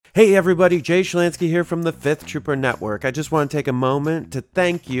Hey everybody, Jay Schlansky here from the Fifth Trooper Network. I just want to take a moment to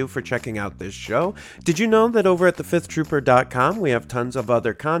thank you for checking out this show. Did you know that over at thefifthtrooper.com we have tons of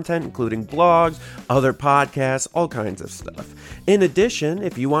other content, including blogs, other podcasts, all kinds of stuff. In addition,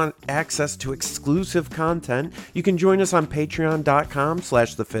 if you want access to exclusive content, you can join us on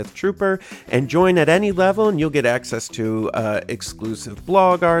patreon.com/thefifthtrooper and join at any level and you'll get access to exclusive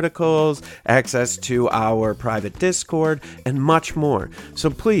blog articles, access to our private Discord, and much more. So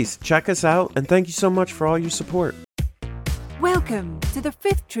please check us out, and thank you so much for all your support. Welcome to the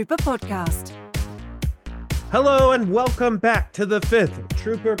Fifth Trooper Podcast. Hello, and welcome back to the Fifth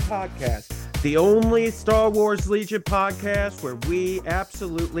Trooper Podcast, the only Star Wars Legion podcast where we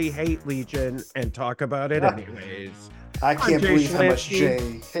absolutely hate Legion and talk about it anyways. I can't believe Schlansky, how much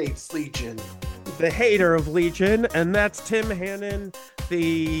Jay hates Legion. the hater of Legion, and that's Tim Hannon,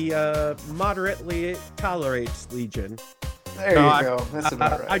 the moderately tolerates Legion. There you go. That's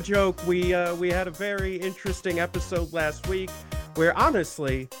about right. I joke. We had a very interesting episode last week where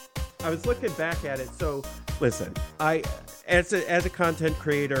honestly, I was looking back at it. So listen, as a content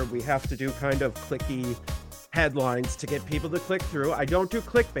creator, we have to do kind of clicky headlines to get people to click through. I don't do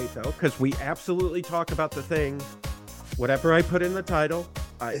clickbait though, because we absolutely talk about the thing. Whatever I put in the title,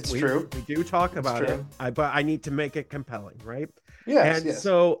 It's true. We do talk about true. it. But I need to make it compelling, right? Yes, And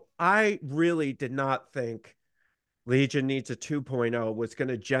so I really did not think Legion Needs a 2.0 was going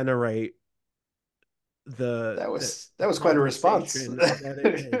to generate that was quite a response.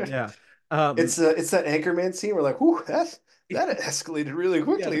 Yeah. It's that Anchorman scene where like, whew, that escalated really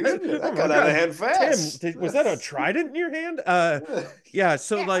quickly, didn't it? That got out of hand fast. Tim, was that a trident in your hand? Yeah.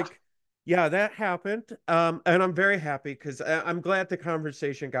 So that happened. And I'm very happy because I'm glad the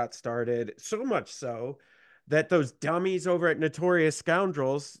conversation got started. So much so that those dummies over at Notorious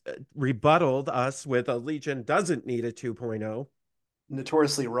Scoundrels rebutted us with a Legion doesn't need a 2.0.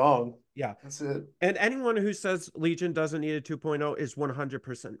 Notoriously wrong. Yeah. That's it. And anyone who says Legion doesn't need a 2.0 is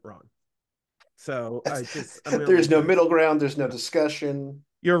 100% wrong. So there's no middle ground. There's no discussion.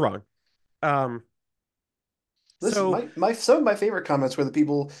 You're wrong. Listen, some of my favorite comments were the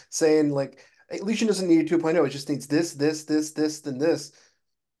people saying like, hey, Legion doesn't need a 2.0. It just needs this, then this.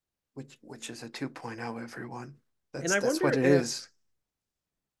 Which is a 2.0, everyone. That's what it is.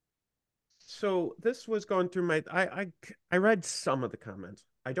 So this was going through my I read some of the comments.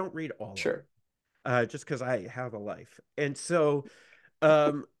 I don't read all Sure. of them, just because I have a life. And so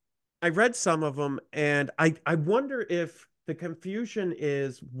I read some of them, and I wonder if the confusion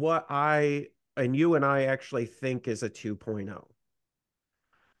is what I and you and I actually think is a 2.0.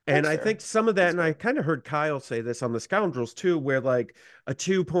 And I think some of that, and I kind of heard Kyle say this on the Scoundrels too, where like a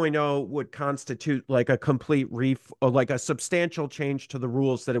 2.0 would constitute like a complete or like a substantial change to the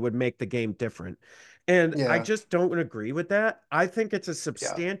rules that it would make the game different. And I just don't agree with that. I think it's a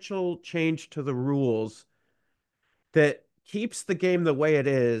substantial change to the rules that keeps the game the way it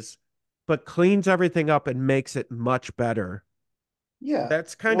is, but cleans everything up and makes it much better. Yeah.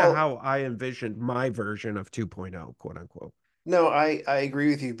 That's kind of how I envisioned my version of 2.0, quote unquote. No, I agree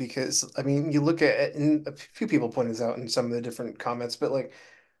with you because I mean you look at it, and a few people pointed this out in some of the different comments, but like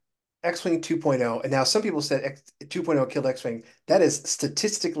X-Wing 2.0, and now some people said 2.0 killed X-Wing. That is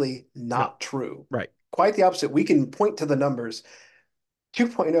statistically not true. Right. Quite the opposite. We can point to the numbers.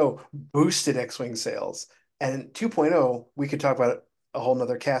 2.0 boosted X-Wing sales, and 2.0 we could talk about a whole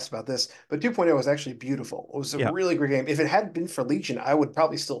nother cast about this, but 2.0 was actually beautiful. It was a really great game. If it hadn't been for Legion, I would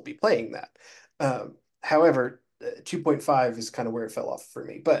probably still be playing that. However, 2.5 is kind of where it fell off for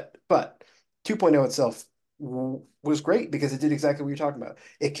me. But 2.0 itself was great because it did exactly what you're talking about.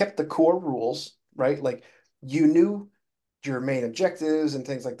 It kept the core rules, right? Like you knew your main objectives and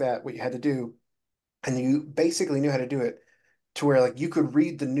things like that, what you had to do, and you basically knew how to do it to where like you could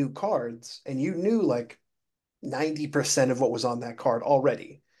read the new cards and you knew like 90% of what was on that card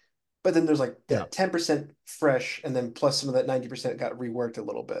already. But then there's like that 10% fresh, and then plus some of that 90% got reworked a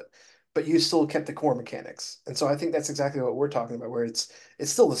little bit. But you still kept the core mechanics. And so I think that's exactly what we're talking about, where it's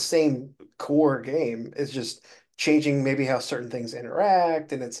still the same core game. It's just changing maybe how certain things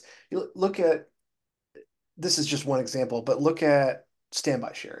interact. And it's you look at this is just one example, but look at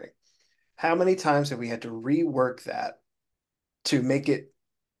standby sharing. How many times have we had to rework that to make it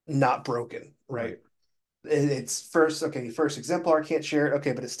not broken, right? It's first exemplar can't share it,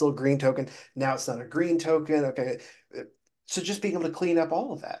 okay, but it's still a green token. Now it's not a green token, okay. So just being able to clean up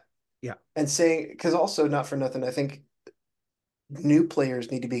all of that. Yeah. And saying, because also not for nothing, I think new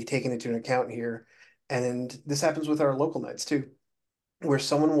players need to be taken into an account here. And this happens with our local nights too, where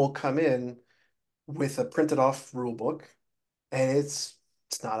someone will come in with a printed off rule book and it's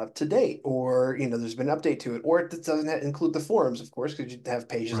it's not up to date, or there's been an update to it, or it doesn't include the forums, of course, because you have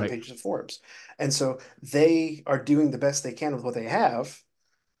pages and Right. pages of forums. And so they are doing the best they can with what they have,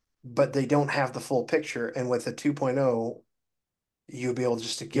 but they don't have the full picture. And with a 2.0, you'll be able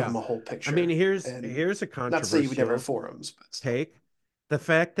just to give Yeah. them a whole I mean, picture. here's And here's a not to say you would never have controversial forums, but still. take. The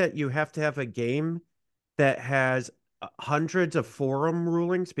fact that you have to have a game that has hundreds of forum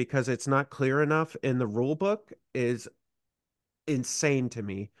rulings because it's not clear enough in the rule book is insane to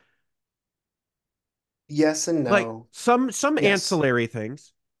me. Yes and Like no. some Yes. ancillary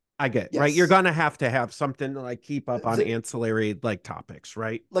things I get, right? You're Yes. gonna have to have something to like keep up on The, ancillary like topics,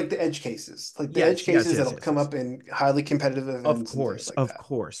 right? like the edge cases, like the edge Yes, yes, cases yes, that'll yes, come yes. up in highly competitive Of events and things course, like of that.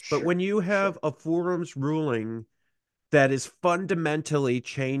 course. But when Sure. you have Sure. a forum's ruling that is fundamentally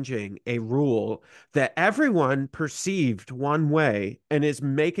changing a rule that everyone perceived one way and is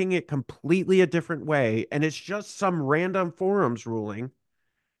making it completely a different way, and it's just some random forums ruling.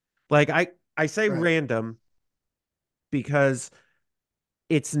 Like I say Right. random because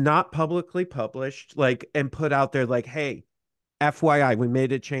it's not publicly published, like and put out there like, hey, FYI, we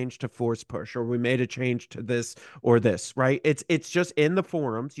made a change to force push, or we made a change to this or this, right? It's just in the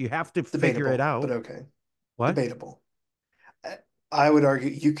forums. You have to figure it Debatable, but out. okay. What? Debatable. I I would argue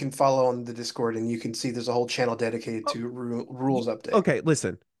you can follow on the Discord and you can see there's a whole channel dedicated Oh, to rules update. okay,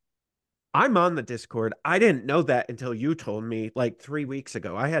 listen. I'm on the Discord. I didn't know that until you told me like 3 weeks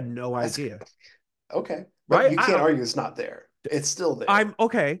ago. I had no That's idea. okay. But Right? you can't argue it's not there. It's still there. I'm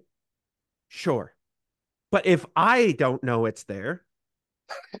okay, sure. But if I don't know it's there,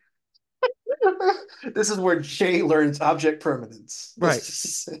 This is where Jay learns object permanence. right.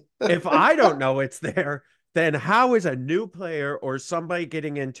 If I don't know it's there, then how is a new player or somebody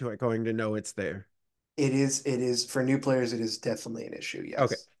getting into it going to know it's there? It is for new players, it is definitely an issue.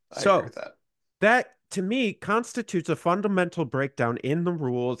 Okay. Yes. I agree So with that. that to me constitutes a fundamental breakdown in the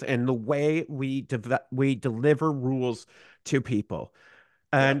rules and the way we deliver rules to people.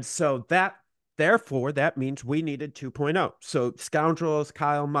 Yeah. And so that therefore that means we needed 2.0. So scoundrels,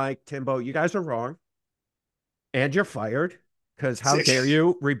 Kyle, Mike, Timbo, you guys are wrong and you're fired because how dare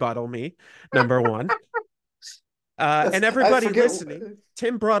you rebuttal me? Number one. And I everybody forget. listening,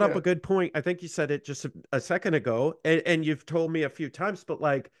 Tim brought up Yeah. a good point. I think you said it just a second ago, and you've told me a few times, but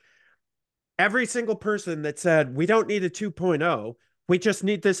like every single person that said we don't need a 2.0, we just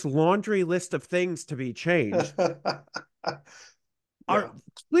need this laundry list of things to be changed are Yeah.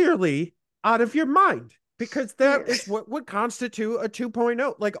 clearly out of your mind because that Yeah. is what would constitute a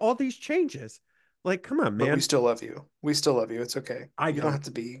 2.0. Like all these changes. Like, come on, But we man. still love you. We still love you. It's okay. I You don't don't. have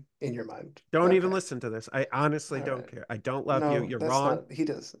to be in your mind. Don't even Okay. listen to this. I honestly All don't right. care. I don't love you. No, You're that's wrong. not. He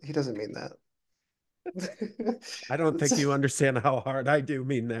doesn't mean that. I don't That's, think you understand how hard I do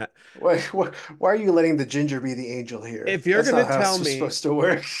mean that. why are you letting the ginger be the angel here? If you're That's going to not how tell it's me supposed to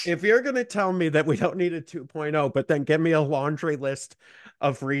work. if you're going to tell me that we don't need a 2.0, but then give me a laundry list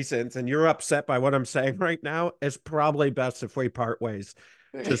of reasons and you're upset by what I'm saying right now, it's probably best if we part ways.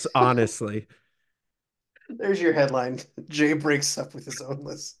 Just honestly. There's your headline. Jay breaks up with his own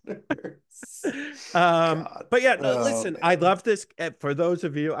listeners. God. But yeah, no, Oh listen, I man. love this for those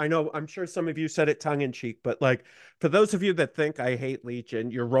of you. I know I'm sure some of you said it tongue in cheek, but like for those of you that think I hate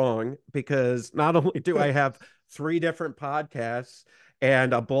Legion, you're wrong because not only do I have three different podcasts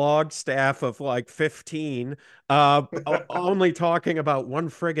and a blog staff of like 15 only talking about one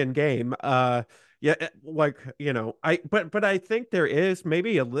friggin' game. Yeah, like but I think there is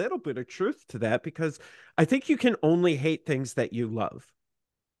maybe a little bit of truth to that because I think you can only hate things that you love.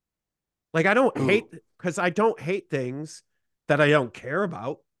 Like I don't Ooh. hate because I don't hate things that I don't care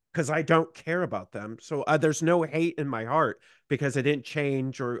about because I don't care about them. So there's no hate in my heart because it didn't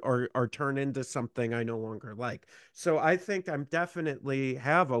change or turn into something I no longer like. So I think I'm definitely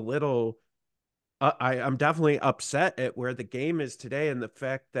have a little. I'm definitely upset at where the game is today and the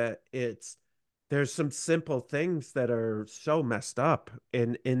fact that there's some simple things that are so messed up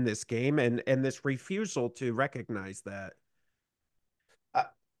in this game and this refusal to recognize that I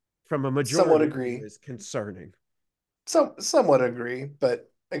from a somewhat majority of you agree. is concerning. Somewhat agree,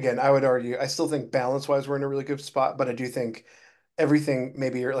 but again, I would argue I still think balance wise we're in a really good spot, but I do think everything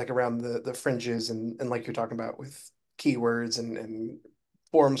maybe like around the fringes and like you're talking about with keywords and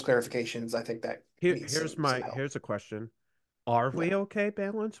forms clarifications, I think that needs some help. Here's a question. Are Yeah. we okay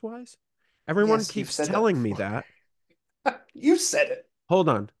balance wise? Everyone Yes, you've keeps said that telling me before. that. You said it. Hold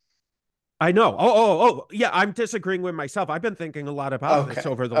on. I know. Yeah, I'm disagreeing with myself. I've been thinking a lot about this Okay.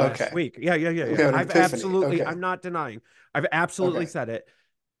 over the last Okay. week. Yeah. We have an I've epiphany. absolutely, Okay. I'm not denying. I've absolutely Okay. said it.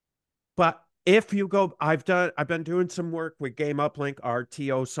 But if you go, I've been doing some work with Game Uplink, our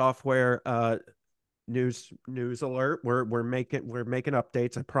TO software news alert. We're making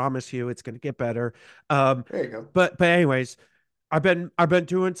updates. I promise you it's going to get better. Um, There you go. but anyways, I've been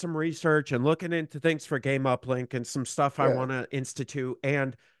doing some research and looking into things for Game Uplink and some stuff I Yeah. want to institute.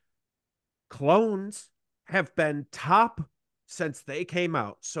 And clones have been top since they came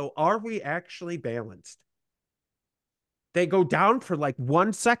out. So are we actually balanced? They go down for like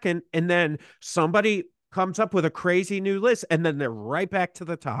 1 second and then somebody comes up with a crazy new list and then they're right back to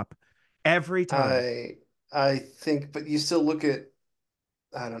the top every time. I I think, but you still look at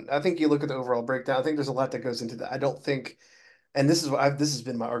I think you look at the overall breakdown. I think there's a lot that goes into that. I don't think, and this has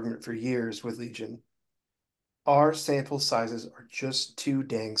been my argument for years with Legion. Our sample sizes are just too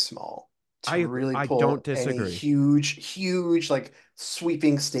dang small to really I don't pull any disagree. huge, like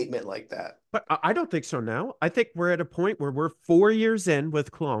sweeping statement like that. But I don't think so now. I think we're at a point where we're 4 years in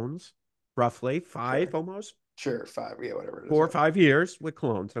with clones, roughly five Sure. almost, Sure, five, yeah, whatever it is, four or yeah. 5 years with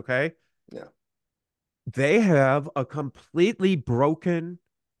clones. Okay. Yeah. They have a completely broken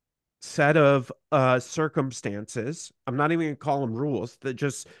set of circumstances. I'm not even gonna call them rules.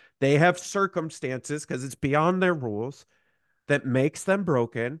 They have circumstances because it's beyond their rules that makes them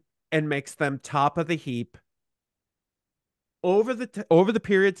broken and makes them top of the heap over the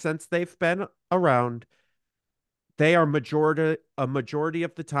period since they've been around. They are a majority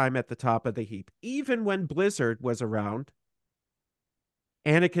of the time at the top of the heap. Even when Blizzard was around,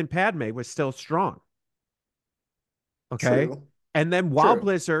 Anakin Padme was still strong. Okay. True. And then while True.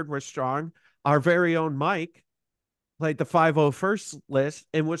 Blizzard was strong, our very own Mike played the 501st list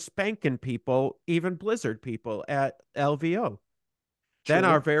and was spanking people, even Blizzard people at LVO. Then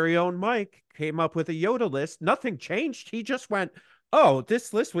our True. very own Mike came up with a Yoda list. Nothing changed. He just went, "Oh,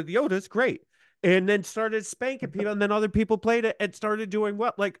 this list with Yoda is great." And then started spanking people. And then other people played it and started doing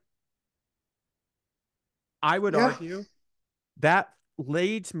what? Like, I would Yeah. argue that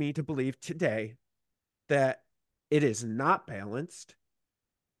leads me to believe today that it is not balanced,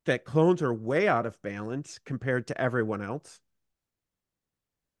 that clones are way out of balance compared to everyone else.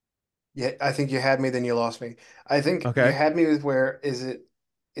 Yeah, I think you had me, then you lost me. I think you Okay. had me with where is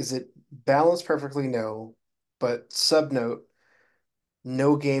it balanced perfectly? No. But subnote,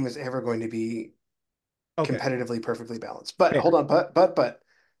 no game is ever going to be Okay. competitively perfectly balanced. But hold Fair. on, but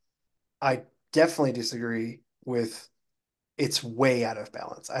I definitely disagree with it's way out of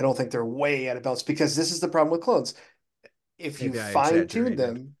balance. I don't think they're way out of balance because this is the problem with clones. If you Maybe I fine tune exaggerated.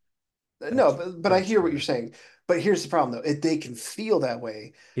 them, no, That's but I that's hear what you're fair. saying. But here's the problem though. They can feel that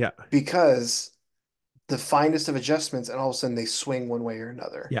way Yeah. because the finest of adjustments, and all of a sudden they swing one way or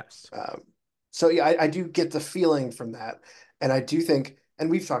another. Yes. Um, so yeah, I do get the feeling from that, and I do think, and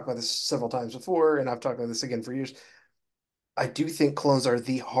we've talked about this several times before, and I've talked about this again for years. I do think clones are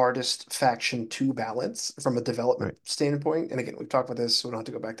the hardest faction to balance from a development Right. standpoint. And again, we've talked about this, so we don't have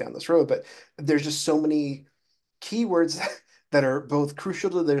to go back down this road, but there's just so many keywords that are both crucial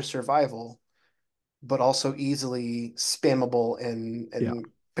to their survival, but also easily spammable and Yeah.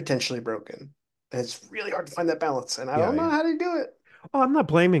 potentially broken. And it's really hard to find that balance. And I Yeah. don't know Yeah. how to do it. Oh, I'm not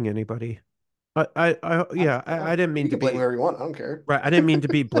blaming anybody. Yeah. I didn't mean You to can blame be whoever you want. I don't care. right. I didn't mean to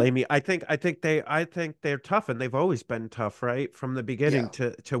be blamey. I think they're tough, and they've always been tough, right, from the beginning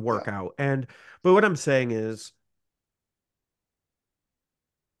Yeah. to work Yeah. out. But what I'm saying is,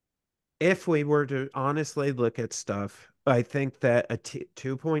 if we were to honestly look at stuff, I think that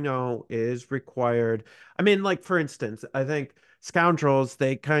 2.0 is required. I mean, like for instance, I think Scoundrels,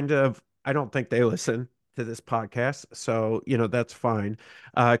 I don't think they listen to this podcast. So, that's fine.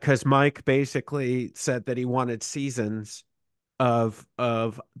 Because Mike basically said that he wanted seasons of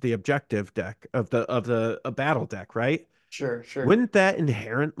the objective deck, of the a battle deck, right? Sure. Sure. Wouldn't that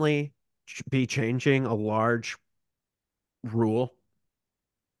inherently be changing a large rule?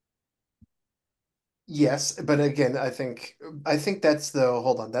 Yes, but again, I think that's the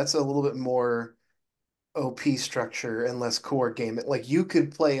hold on. That's a little bit more OP structure and less core game. Like you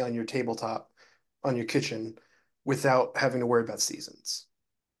could play on your tabletop, on your kitchen, without having to worry about seasons.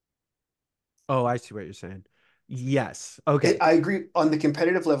 Oh, I see what you're saying. Yes. Okay. I agree on the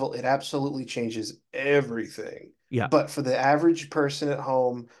competitive level, it absolutely changes everything. Yeah. But for the average person at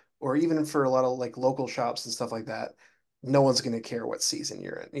home, or even for a lot of like local shops and stuff like that, no one's going to care what season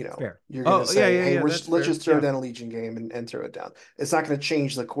you're in. Fair. You're going to Oh, yeah, say, yeah, "Hey, yeah. That's let's fair. just throw Yeah. down a Legion game and throw it down." It's not going to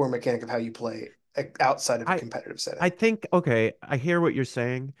change the core mechanic of how you play outside of a I competitive I setting. think okay, I hear what you're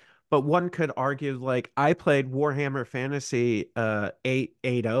saying, but one could argue like I played Warhammer Fantasy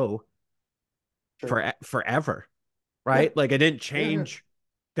 880 Sure. forever, Yeah. right? Like I didn't Yeah. Yeah. change.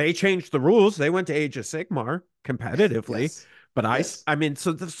 They changed the rules. They went to Age of Sigmar competitively, Yes. But Yes. I mean,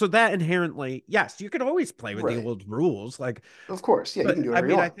 so that inherently, yes, you could always play with the Right. old rules, like, Of course. Yeah, you can but do I whatever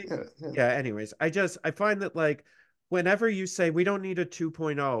you mean, I want. think, Yeah, yeah. yeah, anyways, I find that like whenever you say we don't need a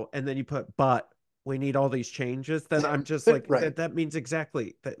 2.0 and then you put but we need all these changes, then I'm just like Right. that means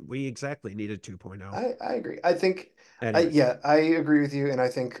exactly that we exactly need a 2.0. I agree. I think Anyways, yeah, I agree with you, and I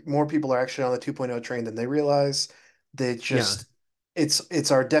think more people are actually on the 2.0 train than they realize. They yeah, just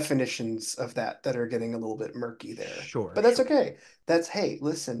it's our definitions of that are getting a little bit murky there. sure, But that's sure. okay. That's hey,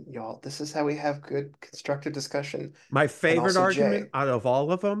 listen, y'all, this is how we have good constructive discussion. My And favorite also argument Jay. out of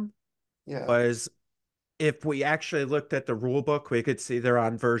all of them Yeah. was if we actually looked at the rule book, we could see they're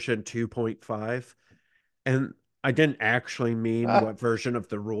on version 2.5. And I didn't actually mean what version of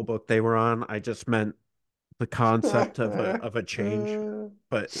the rule book they were on. I just meant the concept of a change.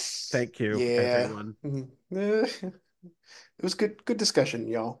 But thank you, Yeah. everyone. It was good discussion,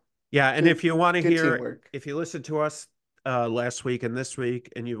 y'all. Yeah, and if Good you want to good hear, teamwork. if you listen to us last week and this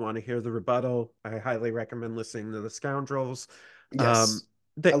week, and you want to hear the rebuttal, I highly recommend listening to the Scoundrels. Um, Yes.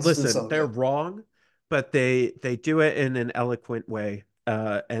 they I listened to listen, some of they're it. wrong, but they do it in an eloquent way.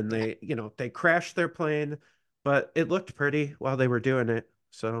 And Yeah. they crashed their plane, but it looked pretty while they were doing it.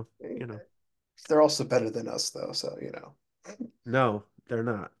 So, you know, They're also better than us though, so no, they're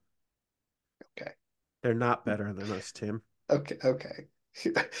not. Okay. They're not better than us, Tim. Okay, okay.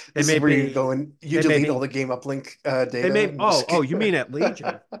 They This is may where you be, go and you they may delete all be, the game uplink they data may, and oh, just oh, you mean at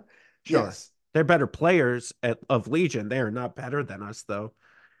Legion? Sure. Yes. They're better players of Legion. They are not better than us, though.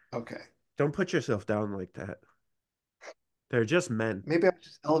 Okay. Don't put yourself down like that. They're just men. Maybe I'm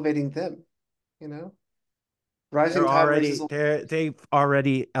just elevating them, you know? Rising tide raises all They've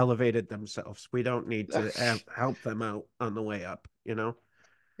already elevated themselves. We don't need to boats. help them out on the way up, you know?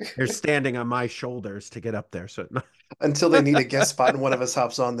 They're standing on my shoulders to get up there. So, Until they need a guest spot and one of us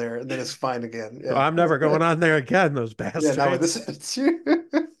hops on there and then it's fine again. so Yeah. I'm never going on there again, those Yeah, not with bastards. this attitude.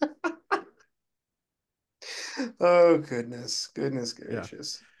 Oh goodness. Goodness Yeah.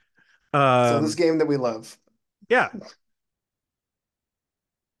 gracious. So this Um, game that we love. yeah.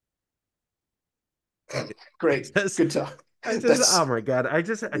 I Great. just, Good talk. oh That's my God.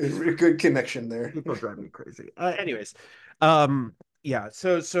 a good connection there. people drive me crazy. Anyways, yeah.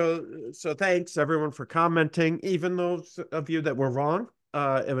 So thanks everyone for commenting. Even those of you that were wrong,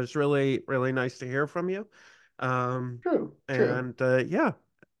 it was really really nice to hear from you. True, true. And yeah.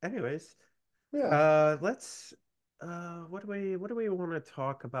 Anyways, Yeah. let's. What do we want to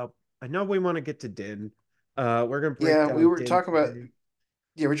talk about? I know we want to get to Din. We're gonna break Yeah, we down were Din talking about today.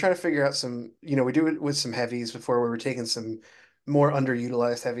 yeah, we're trying to figure out some, we do it with some heavies before we were taking some more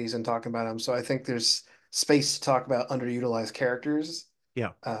underutilized heavies and talking about them. So I think there's space to talk about underutilized characters,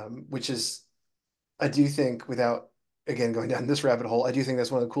 Yeah. which is I do think without again going down this rabbit hole, I do think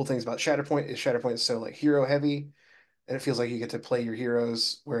that's one of the cool things about Shatterpoint is Shatterpoint is so like hero heavy and it feels like you get to play your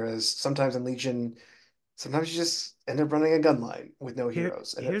heroes, whereas sometimes in Legion, sometimes you just end up running a gun line with no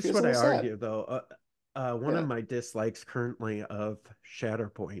heroes, and it Here's feels a what I little sad. argue though. One of Yeah, my dislikes currently of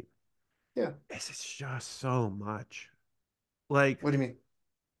Shatterpoint yeah. is it's just so much. Like What do you mean?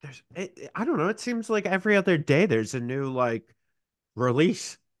 I don't know. It seems like every other day there's a new like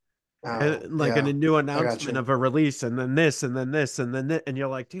release, Oh, and like a yeah, new I got announcement you. of a release, and then this, and then this, and then and you're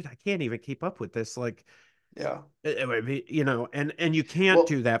like, dude, I can't even keep up with this. Like, Yeah. it would be, and you can't Well,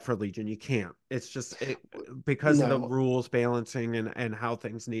 do that for Legion. You can't. It's just because of the no. rules balancing and how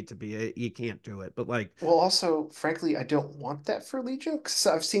things need to be. You can't do it. But like, Well, also, frankly, I don't want that for Legion because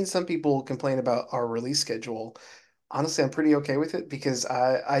I've seen some people complain about our release schedule. Honestly, I'm pretty okay with it because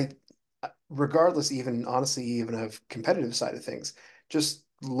regardless, even honestly, even of competitive side of things, just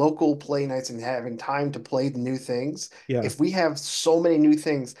local play nights and having time to play the new things. yeah, If we have so many new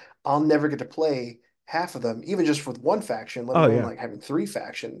things, I'll never get to play half of them, even just with one faction, let oh alone yeah, like having three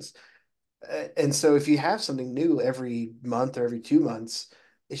factions. And so if you have something new every month or every 2 months,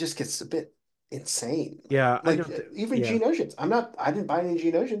 it just gets a bit insane. yeah. I Like don't. even Yeah, Geonosians. I didn't buy any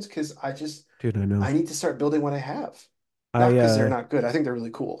Geonosians because dude, I know. I need to start building what I have. Not I because they're not good. I think they're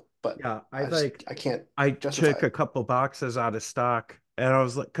really cool, but yeah, I can't I justify took a it. couple boxes out of stock, and I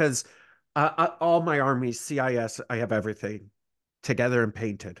was like, because all my armies CIS, I have everything together and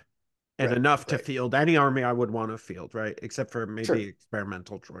painted, and Right, enough to right. field any army I would want to field, right? Except for maybe Sure.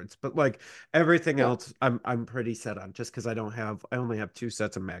 experimental droids, but like everything Yeah. else, I'm pretty set on. Just because I only have two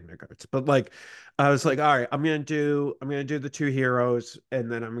sets of Magna Guards, but like I was like, all right, I'm gonna do the two heroes,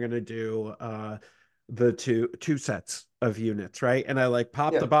 and then I'm gonna do the two sets of units, right? And I like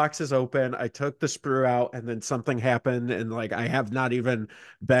popped the Yeah. boxes open, I took the sprue out, and then something happened, and like I have not even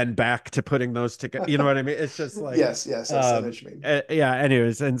been back to putting those together. You know what I mean? It's just like Yes. I know what you mean. yeah,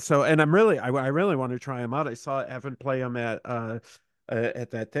 anyways, and so and I'm really I really want to try them out. I saw Evan play them at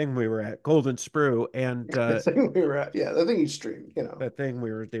that thing we were at, Golden Sprue, and The thing we were at, yeah, the thing you stream, that thing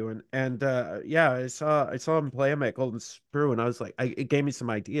we were doing. And yeah, I saw him play him at Golden Sprue, and I was like, it gave me some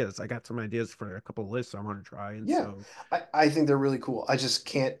ideas. I got some ideas for a couple of lists I want to try. And Yeah. so I think they're really cool. I just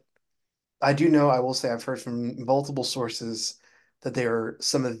can't. I do know, I will say, I've heard from multiple sources that they are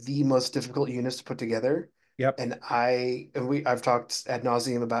some of the most difficult units to put together. yep, I've talked ad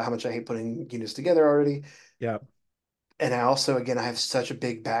nauseum about how much I hate putting units together already. yep, And I also, again, I have such a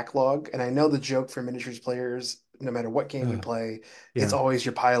big backlog. And I know the joke for miniatures players, no matter what game you play, it's yeah, always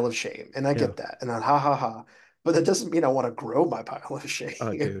your pile of shame. And I yeah. get that. And I, ha ha ha. But that doesn't mean I want to grow my pile of Oh, shame.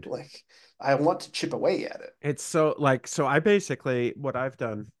 dude. Like, I want to chip away at it. It's so like so I basically what I've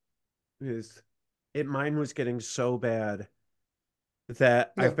done is mine was getting so bad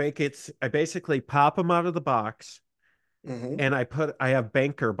that Yeah. I basically pop them out of the box, Hmm. and I have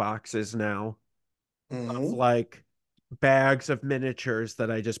banker boxes now of Hmm. like bags of miniatures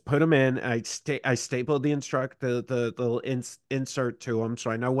that I just put them in. I stapled the little insert to them so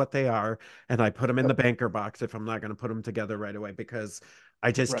I know what they are, and I put them in the Yep. banker box if I'm not going to put them together right away, because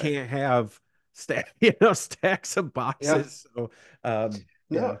I just Right. can't have stacks of Yeah. boxes. So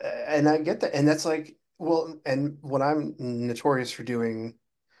No, yeah, and I get that. And that's like, well, and what I'm notorious for doing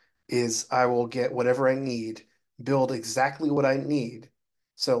is I will get whatever I need, build exactly what I need.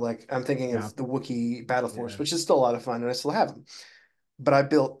 So like I'm thinking yeah, of the Wookiee Battle Force, yeah, which is still a lot of fun, and I still have them. But I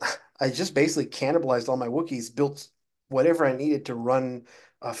built, I just basically cannibalized all my Wookiees, built whatever I needed to run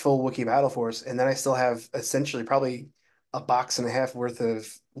a full Wookiee Battle Force, and then I still have essentially probably a box and a half worth of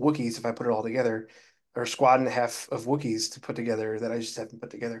Wookiees if I put it all together, or a squad and a half of Wookiees to put together that I just haven't put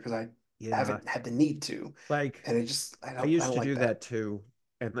together because I yeah. haven't had the need to. Like And it just I I used don't to like do that. that too.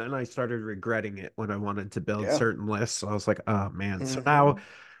 And then I started regretting it when I wanted to build Yeah. certain lists. So I was like, oh man. So now Hmm.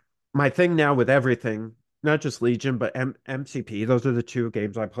 my thing now with everything, not just Legion, but MCP, those are the two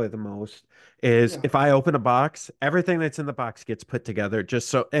games I play the most, is Yeah. if I open a box, everything that's in the box gets put together just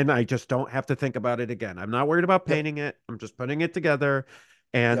so, and I just don't have to think about it again. I'm not worried about Yep. painting it. I'm just putting it together.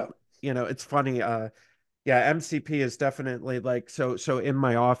 And, Yep. it's funny. Yeah, MCP is definitely like so in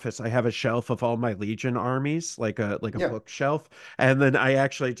my office I have a shelf of all my Legion armies, like a Yeah. bookshelf. And then I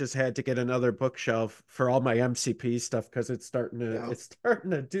actually just had to get another bookshelf for all my MCP stuff because Yeah. it's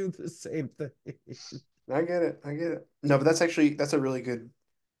starting to do the same thing. I get it. I get it. No, but that's a really good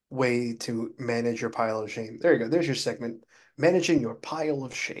way to manage your pile of shame. There you go. There's your segment. Managing your pile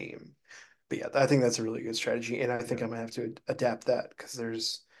of shame. But yeah, I think that's a really good strategy. And I think Yeah. I'm gonna have to adapt that because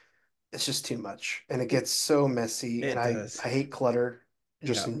it's just too much. And it It gets so messy. And it does. I hate clutter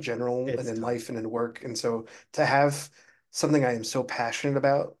just Yeah. in general and It's in tough. life and in work. And so to have something I am so passionate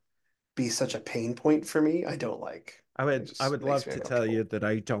about be such a pain point for me, I don't like. It I just would makes love me to tell you uncomfortable. that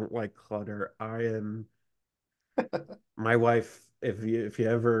I don't like clutter. I am my wife, if you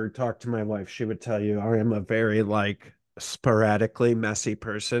ever talk to my wife, she would tell you I am a very like sporadically messy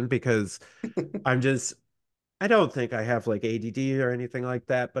person because I'm just I don't think I have like ADD or anything like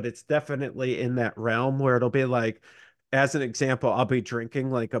that, but it's definitely in that realm where it'll be like, as an example, I'll be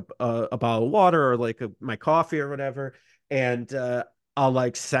drinking like a bottle of water or like my coffee or whatever, and I'll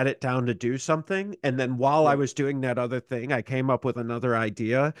like set it down to do something, and then while I Yeah. was doing that other thing, I came up with another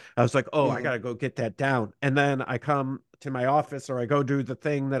idea. I was like, oh, I Hmm. gotta go get that down, and then I come to my office or I go do the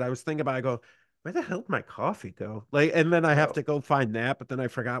thing that I was thinking about. I go, where the hell did my coffee go? Like, and then I have Oh. to go find that, but then I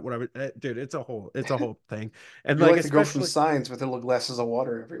forgot what I was. Dude, it's a whole thing, and You're like like the girl from especially, Signs with her little glasses of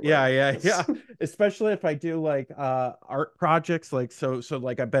water yeah, everywhere. yeah, That's yeah. Especially if I do like art projects, like so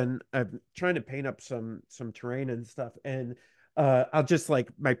like I'm trying to paint up some terrain and stuff, and I'll just like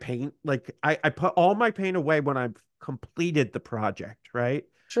my paint, like I put all my paint away when I've completed the project, right?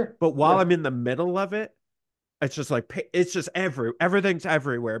 sure. But while Yeah. I'm in the middle of it, it's just like it's just everything's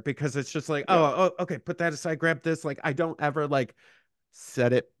everywhere because it's just like, Yeah. okay, put that aside, grab this. Like I don't ever like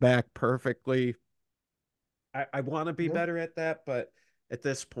set it back perfectly. I want to be Yeah. better at that, but at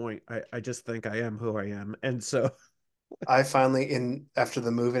this point, I just think I am who I am. And so, I finally in after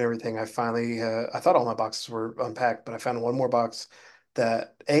the move and everything, I finally I thought all my boxes were unpacked, but I found one more box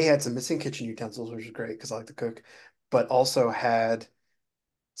that A had some missing kitchen utensils, which is great because I like to cook, but also had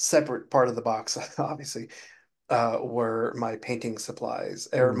separate part of the box, obviously, were my painting supplies,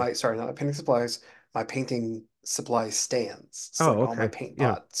 or Mm. my, sorry, not my painting supplies, my painting supply stands. So Oh, like all my okay. paint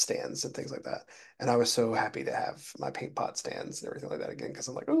Yeah. pot stands and things like that. And I was so happy to have my paint pot stands and everything like that again because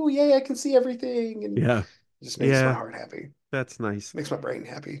I'm like, oh yay, I can see everything, and Yeah. it just makes my Yeah. heart happy, That's nice. makes my brain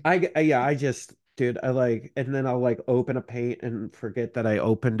happy. Yeah, I just, dude, I like, and then I'll like open a paint and forget that I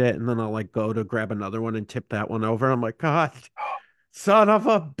opened it, and then I'll like go to grab another one and tip that one over. I'm like, God, son of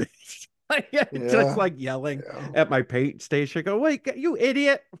a bitch. Like, just Yeah, like yelling yeah. at my paint station. Go, wait, you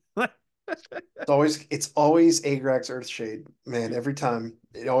idiot. It's always Agrax Earthshade, man. Every time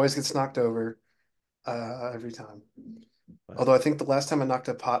it always gets knocked over. Every time. But Although I think the last time I knocked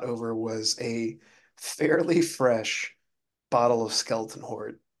a pot over was a fairly fresh bottle of Skeleton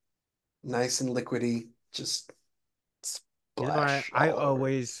Horde. Nice and liquidy, just splash I all over.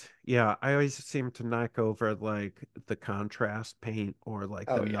 always, yeah, I always seem to knock over like the contrast paint or like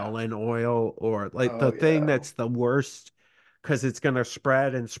the Oh yeah. melon oil or like the Oh thing yeah. that's the worst because it's gonna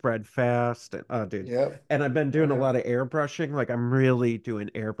spread and spread fast. Oh, dude. Yep. And I've been Oh doing a yeah. lot of airbrushing. Like I'm really doing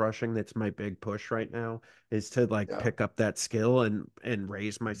airbrushing. That's my big push right now is to like Yeah. pick up that skill and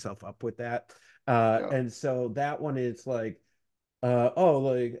raise myself up with that. Yeah. And so that one is like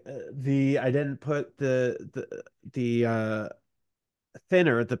the I didn't put the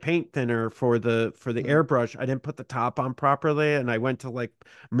thinner, the paint thinner for the Mhm. airbrush. I didn't put the top on properly, and I went to like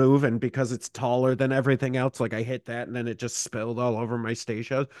move, and because it's taller than everything else, like I hit that, and then it just spilled all over my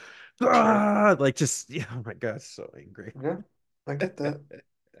station. Sure. Ah, like just yeah, oh my God, so angry. Yeah. I get that.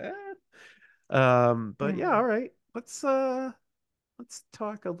 But yeah, all Hmm. right. Let's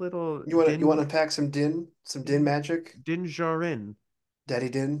talk a little You want to unpack some Din magic? Din Djarin. Daddy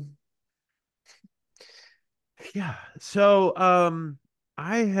Din? Yeah. So,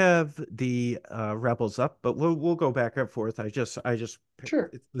 I have the Rebels up, but we'll go back and forth. I just picked Sure.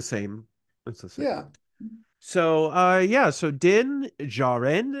 it's the same. It's the same. Yeah. So, yeah, so Din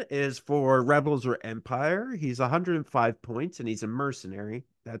Djarin is for Rebels or Empire. He's 105 points and he's a mercenary.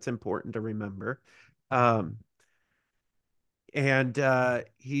 That's important to remember. Um, and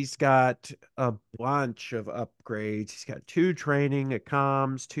he's got a bunch of upgrades. He's got two training, a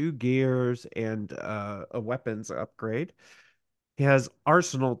comms, two gears, and a weapons upgrade. He has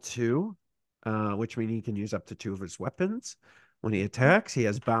Arsenal 2, which means he can use up to two of his weapons. When he attacks, he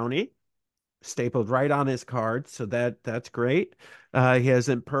has Bounty stapled right on his card, so that's great. He has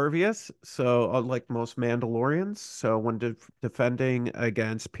Impervious, so like most Mandalorians. So when defending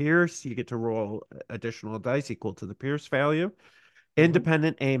against Pierce, you get to roll additional dice equal to the Pierce value. Hmm.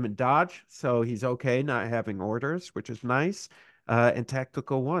 Independent aim and dodge, so he's okay not having orders, which is nice. And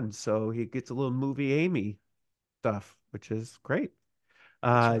Tactical 1, so he gets a little movie Amy stuff, which is great.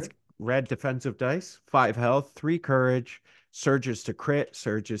 That's It's right. red defensive dice, 5 health, 3 courage, surges to crit,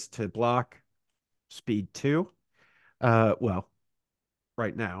 surges to block, speed 2. Well,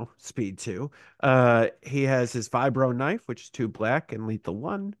 right now, speed 2. He has his vibro knife, which is 2 black and lethal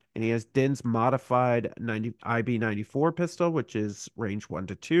 1. And he has Din's modified 90 IB-94 pistol, which is range 1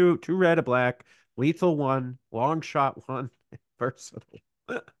 to 2, 2 red, a black, lethal 1, long shot 1, versatile.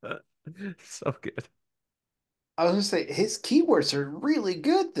 So good. I was gonna say his keywords are really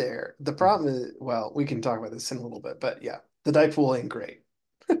good there. The Mm. problem is, well, we can talk about this in a little bit, but yeah, the die pool ain't great.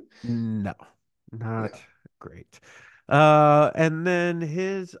 No, not No. great. And then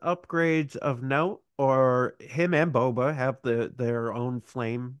his upgrades of note, or him and Boba have their own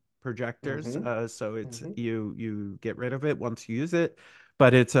flame projectors. Hmm. So it's Hmm. you get rid of it once you use it,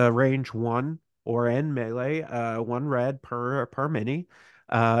 but it's a range 1 or in melee, 1 red per mini.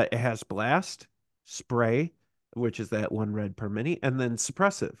 It has blast, spray, which is that 1 red per mini, and then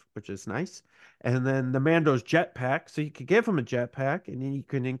suppressive, which is nice. And then the Mando's jetpack, so you could give him a jetpack, and then you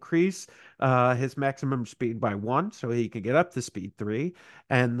can increase his maximum speed by 1, so he can get up to speed 3,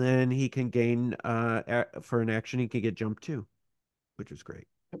 and then he can gain for an action he can get jump 2, which is great.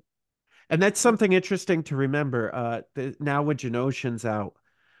 And that's Yep. something interesting to remember. Now with Genosians out,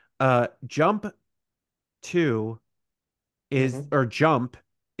 jump 2 is Hmm. or jump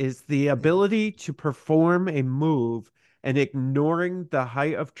is the Hmm. ability to perform a move and ignoring the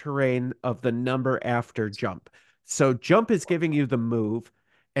height of terrain of the number after jump. So jump is giving you the move,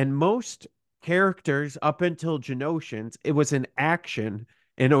 and most characters up until Genosians, it was an action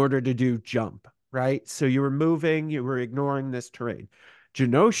in order to do jump, right? So you were moving, you were ignoring this terrain.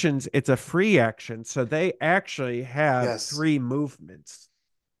 Genosians, it's a free action, so they actually have Yes, three movements.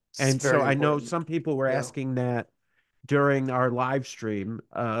 it's And so very I know important. some people were Yeah. asking that during our live stream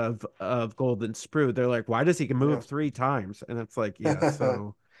of Golden Sprue. They're like, "Why does he Yeah. move 3 times?" And it's like, yeah,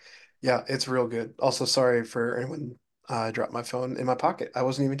 so Yeah, it's real good. Also, sorry for anyone I dropped my phone in my pocket. I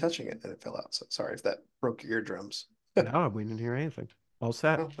wasn't even touching it, and it fell out. So sorry if that broke your eardrums. No, we didn't hear anything. All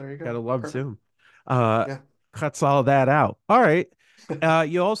set. Oh, there you go. Gotta love Perfect. Zoom. Uh, Yeah. Cuts all that out. All right.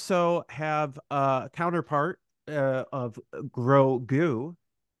 You also have a counterpart of Grogu.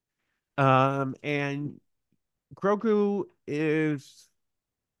 And Grogu is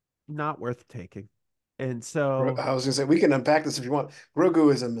not worth taking. And so, I was gonna say we can unpack this if you want.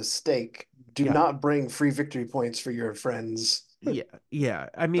 Grogu is a mistake. Do yeah, not bring free victory points for your friends. yeah, yeah.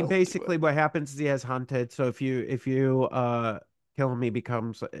 I mean, Don't do basically, it. what happens is he has hunted. So if you kill him, he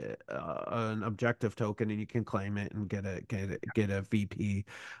becomes an objective token, and you can claim it and get a VP.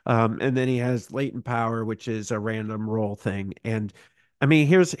 And then he has latent power, which is a random roll thing. And I mean,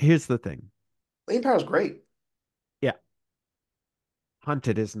 here's the thing. Lane power is great. Yeah,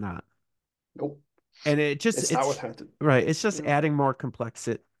 hunted is not. Nope. And it just It's not what it's hunted. right. It's just Yeah. adding more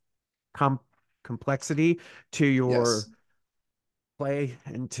com complexity to your Yes. play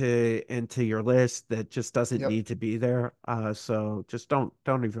into your list that just doesn't Yep. need to be there. So just don't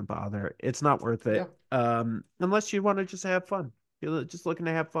even bother. It's not worth Yeah. it. Unless you want to just have fun. You're just looking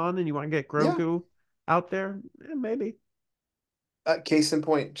to have fun and you want to get Yeah. Grogu out there, maybe. Case in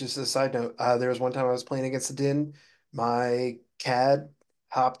point, just a side note, there was one time I was playing against the Din. My CAD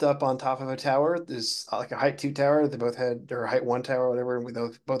hopped up on top of a tower. There's like a height two tower. They both had, or height one tower, whatever, and we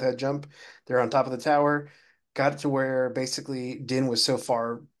both had jump. They're on top of the tower. Got it to where basically Din was so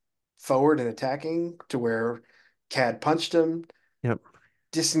far forward and attacking to where CAD punched him, Yep.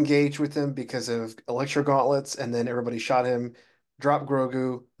 disengaged with him because of electro gauntlets, and then everybody shot him. Drop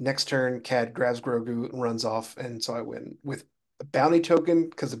Grogu. Next turn, Cad grabs Grogu and runs off, and so I win with a bounty token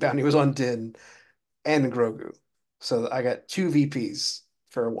because the bounty was on Din and Grogu. So I got two VPs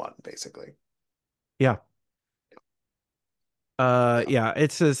for one, basically. Yeah. Yeah. Yeah,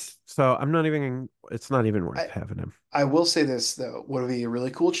 it's just so I'm not even it's not even worth I having him. I will say this though, what would be a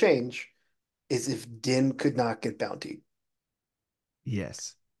really cool change is if Din could not get bountied.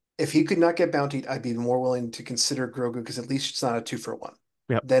 Yes. If he could not get bountied, I'd be more willing to consider Grogu because at least it's not a two for one.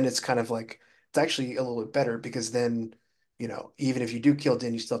 Yep. Then it's kind of like it's actually a little bit better because then, even if you do kill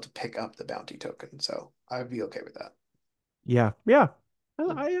Din, you still have to pick up the bounty token. So I'd be okay with that. Yeah. Yeah.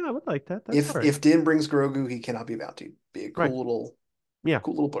 Hmm. Yeah, I would like that. That's all If right. if Din brings Grogu, he cannot be bountied. Be a Right. Yeah.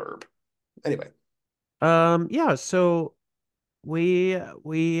 cool little blurb. Anyway, Yeah, so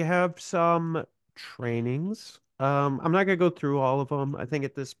we have some trainings. I'm not gonna go through all of them. I think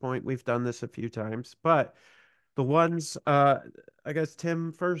at this point we've done this a few times, but the ones I guess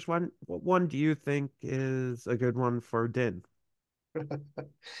Tim first one, what one do you think is a good one for Din?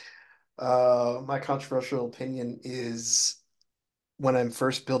 my controversial opinion is when I'm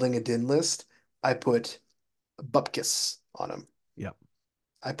first building a Din list, I put Bupkis on him. Yep.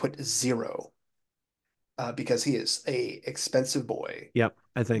 I put zero because he is a expensive boy. Yep.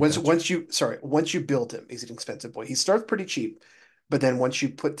 I think Once that's once you sorry, once you build him, he's an expensive boy. He starts pretty cheap, but then once you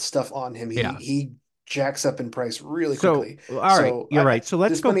put stuff on him, he yeah. he jacks up in price really So quickly. all right, So you're right. So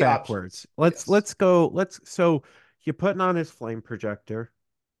let's there's go plenty of backwards. options. Yes. Let's so you're putting on his flame projector,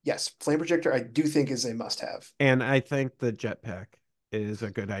 Yes, flame projector I do think is a must have. and I think the jetpack is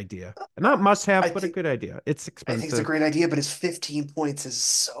a good idea. Not must I have, but a think good idea. It's I think it's a expensive. great idea, but his 15 points is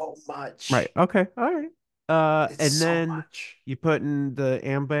so Right. much. Okay. All right. It's And so then much. you putting the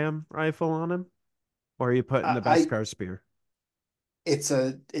Ambam rifle on him, or you putting the I Beskar spear? it's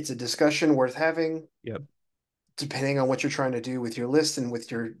a discussion worth having, Yep. depending on what you're trying to do with your list and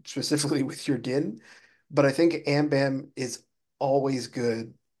with your specifically with your din. But I think Ambam is always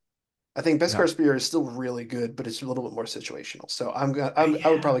good. I think Yeah. Beskar Spear is still really good, but it's a little bit more situational. So I would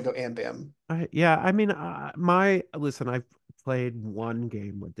Yeah. probably go Ambam. Yeah. I mean, my listen. I've played one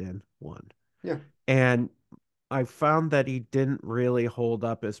game with Din, one, Yeah, and I found that he didn't really hold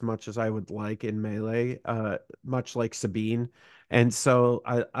up as much as I would like in melee. Much like Sabine, and so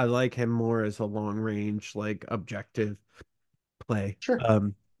I like him more as a long range, like objective play. sure.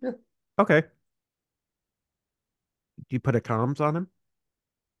 Yeah. Okay. Do you put a comms on him?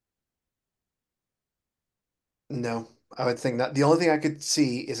 No, I would think not. The only thing I could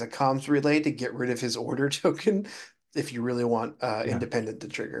see is a comms relay to get rid of his order token if you really want Yeah. independent to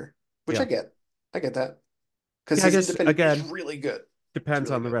trigger, which Yeah. I get that because Yeah, I his guess independent is again, really good. It's depends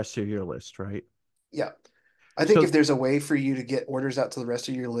really on the good. rest of your list, right? Yeah. I think if So there's a way for you to get orders out to the rest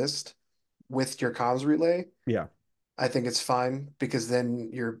of your list with your comms relay, yeah. I think it's fine because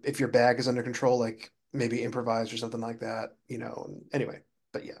then if your bag is under control, like maybe improvise or something like that, anyway,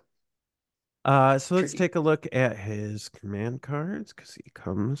 but yeah, So let's tricky. take a look at his command cards because he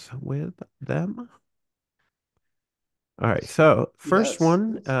comes with them. All right. So first Yes.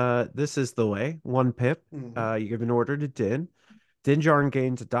 one, Yes. this is the way. One pip. Hmm. You give an order to Din. Din Djarin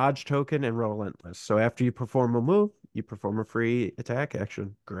gains a dodge token and relentless. So after you perform a move, you perform a free attack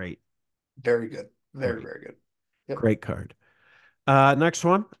action. Great. Very good. Very, Great. very good. Yep. Great card. Next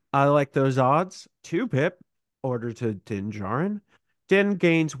one. I like those odds. Two pip. Order to Din Djarin. Din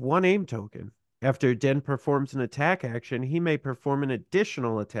gains one aim token. After Din performs an attack action, he may perform an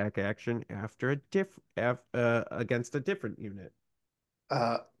additional attack action after against a different unit.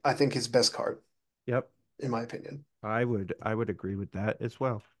 I think his best card, Yep. in my opinion. I would agree with that as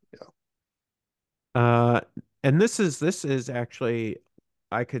well. Yeah. Uh, and this is actually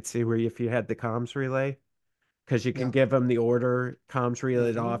I could see where if you had the comms relay, because you can Yeah. give him the order, comms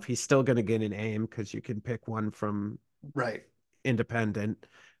relay it Hmm. off. He's still going to get an aim because you can pick one from Right. independent,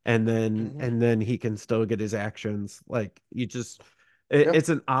 and then Hmm. and then he can still get his actions. Like you just, Yeah. it's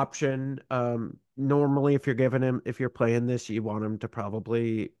an option. Normally, if you're playing this, you want him to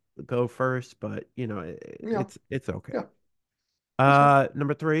probably go first, but Yeah. it's okay. Yeah. That's fine.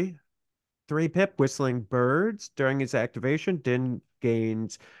 Number three. Three pip whistling birds. During his activation, Din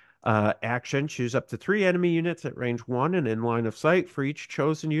gains action. Choose up to three enemy units at range one and in line of sight. For each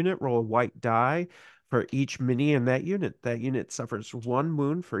chosen unit, roll a white die for each mini in that unit. That unit suffers one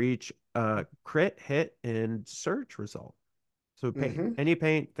wound for each crit, hit, and surge result. So paint. Hmm. Any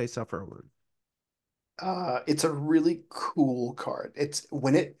paint, they suffer a wound. It's a really cool card.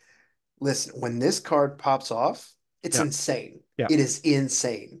 Listen, when this card pops off, it's Yeah, insane. yeah, It is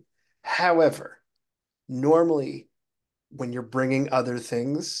insane. However, normally when you're bringing other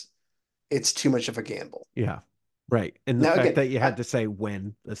things, it's too much of a gamble. yeah. Right. And the Now, fact again, that you had to say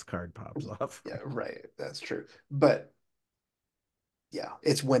when this card pops off. yeah, right, that's true. But yeah,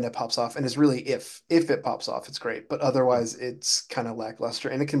 it's when it pops off, and it's really if it pops off, it's great. But Yeah. otherwise, it's kind of lackluster,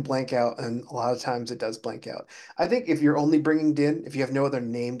 and it can blank out, and a lot of times it does blank out. I think if you're only bringing Din, if you have no other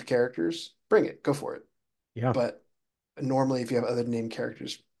named characters, bring it, go for it. Yeah. But normally, if you have other named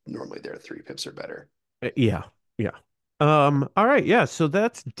characters, normally their three pips are better. Yeah, yeah. All right, yeah, so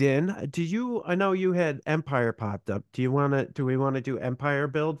that's Din. I know you had Empire popped up. Do we want to do Empire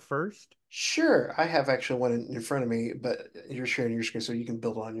build first? Sure, I have actually one in front of me, but you're sharing your screen, so you can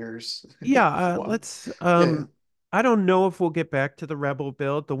build on yours Yeah, if you want. let's Yeah, yeah, I don't know if we'll get back to the Rebel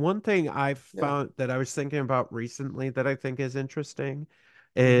build. The one thing I've yeah. found that I was thinking about recently that I think is interesting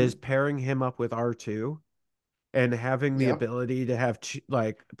is Hmm. pairing him up with R2 and having the Yeah, ability to have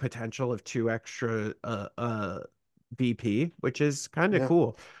like potential of two extra VP, which is kind of yeah,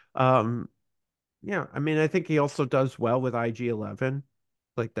 cool. Um Yeah, I mean, I think he also does well with IG-11.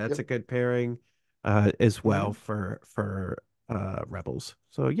 Like that's a yep. good pairing as well Hmm. for Rebels.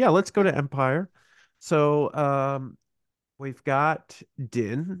 So yeah, let's go Yep. to Empire. So we've got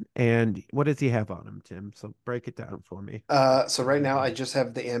Din, and what does he have on him, Tim? So break it down for me. So right now I just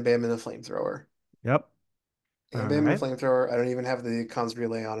have the Ambam and the flamethrower. Yep. All Ambam and the right. flamethrower. I don't even have the cons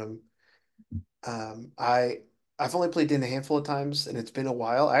relay on him. Um, I I've only played Din a handful of times, and it's been a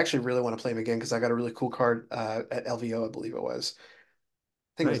while. I actually really want to play him again because I got a really cool card at LVO, I believe it was.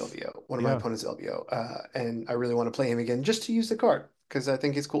 I think it was Nice. LVO. One of my Yeah. opponents LVO, and I really want to play him again just to use the card because I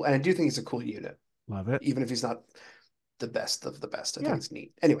think he's cool, and I do think he's a cool unit, Love it. even if he's not the best of the best. I think Yeah. it's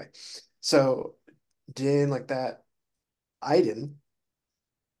neat. Anyway, so Din like that, Iden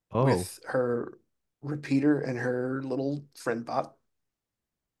Oh, with her repeater and her little friend bot,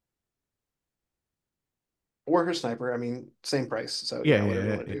 or her sniper. I mean, same price. So yeah, whatever you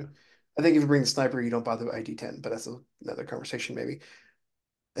yeah, want to yeah. do. I think if you bring the sniper, you don't bother with ID 10, but that's another conversation maybe.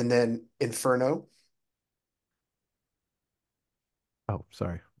 And then Inferno. Oh,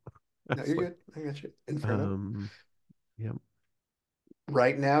 sorry. No, That's you're like, good. I got you. Inferno. um, yeah.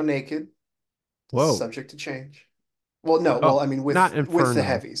 Right now, naked. Whoa. Subject to change. Well, no. Oh, Well, I mean, not with the Inferno.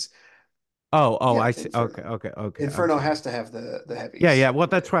 heavies. Oh, Yeah, I see. Okay, Inferno. okay, okay. I'm Inferno sorry. has to have the Yeah, yeah. heavies. Well, Yeah,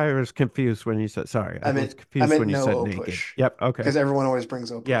 that's why I was confused when you said, sorry. I I was meant I confused meant when you no said O naked. push Yep. Okay. because everyone always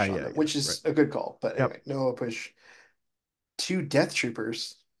brings O Yeah, push on yeah, them, yeah. which Right. is a good call. But Yep. anyway, no O push. Two Death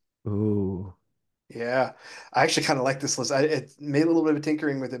Troopers. Ooh. Yeah, I actually kind of like this list. It made a little bit of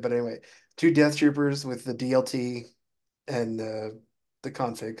tinkering with it, but anyway, two Death Troopers with the DLT and the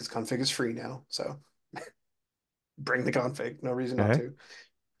config because config is free now. So bring the config. No reason not Okay. to.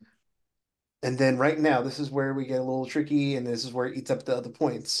 And then right now, this is where we get a little tricky, and this is where it eats up the other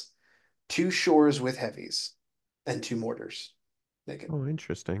points. Two shores with heavies and two mortars. Naked. Oh,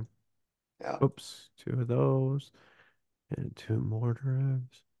 interesting. Yeah. Oops. Two of those and two mortars.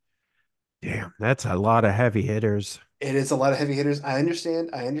 Damn, that's a lot of heavy hitters. It is a lot of heavy hitters. I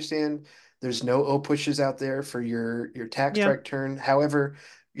understand. I understand. There's no O pushes out there for your tax Yeah. strike turn. However,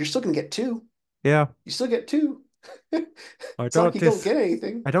 you're still gonna get two. Yeah. You still get two. I It's like don't you don't dis get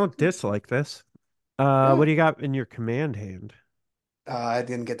anything. I don't dislike this. Yeah. What do you got in your command hand? I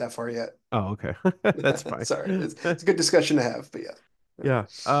didn't get that far yet. Oh, okay. That's fine. Sorry. It's a good discussion to have, but yeah. Yeah.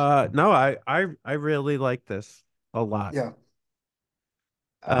 Yeah. No, I really like this a lot. Yeah.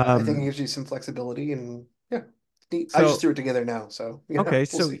 I think it Um, gives you some flexibility and yeah. Neat. I just so threw it together now, so okay, we'll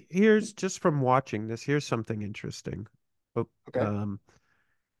so see. here's just from watching this, here's something interesting. Oh, Okay.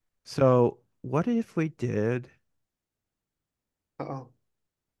 so what if we did Uh-oh.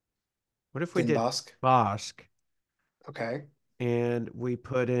 what if we Din did Bosk. Bosk Okay. and we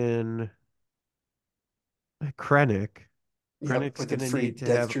put in Krennic? Yep. Krennic's With the gonna free need to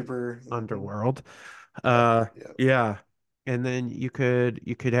Death have Trooper. Underworld. Yep. Yep. Yeah. And then you could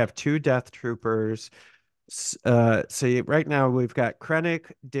have two Death Troopers. Right now we've got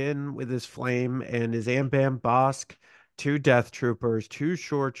Krennic, Din with his flame and his Ambam Bosk, two Death Troopers, two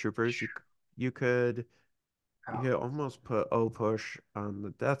Shore Troopers. You could almost put O push on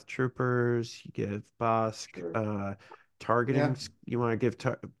the Death Troopers. You give Bosk Sure. targeting. Yeah. You want to give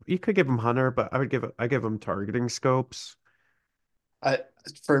you could give him Hunter, but I give him targeting scopes. I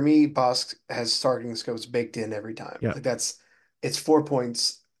for me, Bosk has targeting scopes baked in every time. Yeah. Like it's 4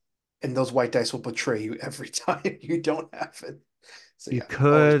 points, and those white dice will betray you every time you don't have it. So You yeah,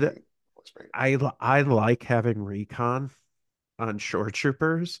 always could bring it. I like having recon on shore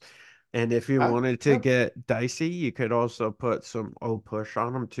troopers. And if you Ah, wanted to yeah, get dicey, you could also put some O push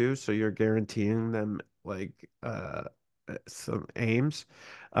on them too, so you're guaranteeing them like some aims.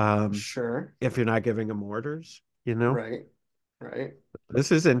 Um, sure. if you're not giving them orders, you know. Right. Right.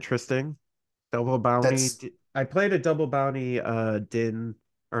 This is interesting. Double bounty. That's I played a double bounty Din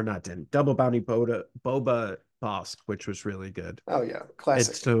or not Din, double bounty Boba Bosk, which was really good. oh yeah, And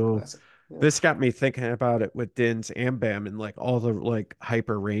classic. so Classic. Yeah. this got me thinking about it with Din's Ambam and like all the like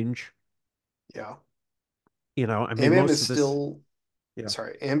hyper range. Yeah. I mean Ambam most is of this, still yeah.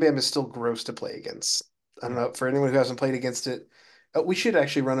 sorry, Ambam is still gross to play against. I don't Yeah. know, for anyone who hasn't played against it, we should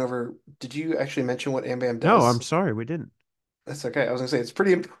actually run over. Did you actually mention what Ambam No, I'm does? sorry, we didn't. That's okay. I was gonna say it's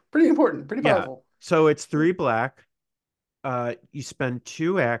pretty important, pretty Yeah. powerful. So it's Yeah. three black. You spend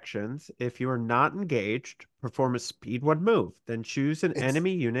two actions. If you are not engaged, perform a speed one move. Then choose an It's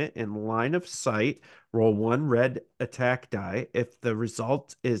enemy unit in line of sight. Roll one red attack die. If the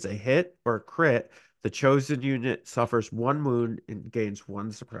result is a hit or crit, the chosen unit suffers one wound and gains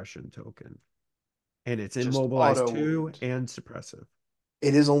one suppression token. And it's just immobilized auto two wound. and suppressive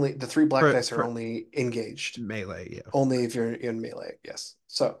It is only the three black for dice are for only engaged. melee. Yeah, Only if you're in melee, yes.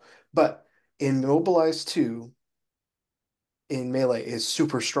 So, but immobilize two in melee is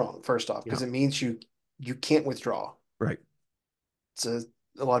super strong, first off, yeah, because it means you can't withdraw. right. It's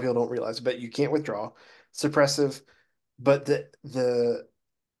a lot of people don't realize, but you can't withdraw. Suppressive, but the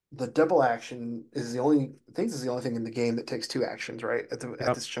double action is the only things is the only thing in the game that takes two actions, right? At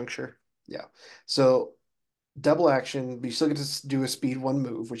Yep, this juncture. Yeah. So double action, but you still get to do a speed one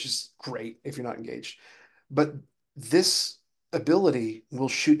move, which is great if you're not engaged. But this ability will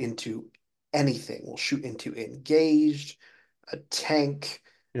shoot into anything. Will shoot into engaged, a tank,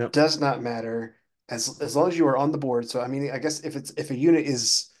 yep, does not matter as long as you are on the board. So I mean, I guess if a unit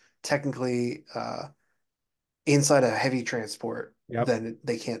is technically inside a heavy transport, yep. then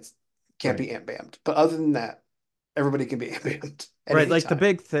they can't Right. be amp bammed. But other than that, everybody can be amp bammed at Right, any like the time.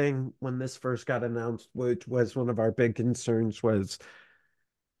 big thing when this first got announced, which was one of our big concerns, was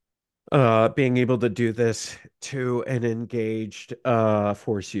being able to do this to an engaged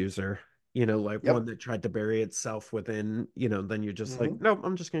force user. Like one Yep. that tried to bury itself within, then you're just like, Hmm. nope,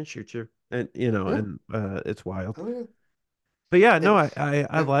 I'm just gonna shoot you. And Yeah. it's wild. Oh yeah. But yeah, no, And I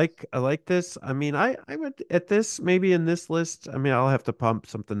yeah. like this. I mean, I would at this maybe in this list. I mean, I'll have to pump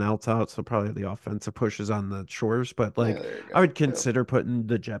something else out, so probably the offensive pushes on the shores. But Yeah, like, there you I go. would Yeah. consider putting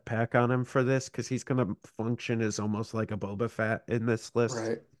the jetpack on him for this because he's gonna function as almost like a Boba Fett in this list.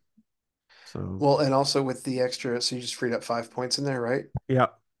 Right. So Well, and also with the extra, so you just freed up 5 points in there, right? yeah,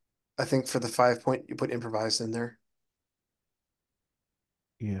 I think for the 5 point, you put improvised in there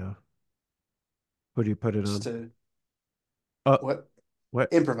yeah. Who do you put it just on? to Uh, what?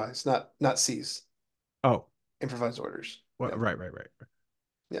 what? Improvise, not seize. Oh, Improvise orders. what? Yeah. Right, right, right.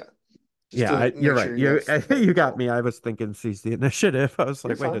 Yeah. Just Yeah, to you're make right. sure you You have you got control. me. I was thinking seize the initiative. I was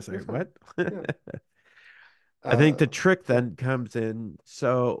You're like, wait a fine. You're second, fine. what? Yeah. I think the Uh, trick yeah. then comes in.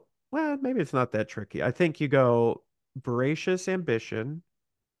 So, well, maybe it's not that tricky. I think you go voracious ambition.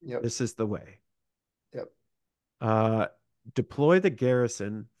 Yep. This is the way. Yep. Uh, deploy the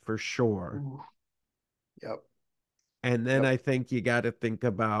garrison for sure. Ooh. Yep. And then Yep. I think you got to think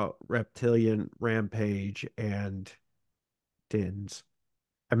about reptilian rampage and dins.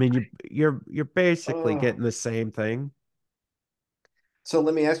 I mean, you're basically Oh. getting the same thing. So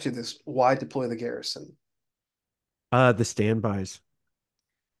let me ask you this. Why deploy the garrison? The standbys.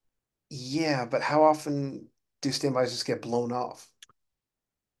 Yeah, but how often do standbys just get blown off?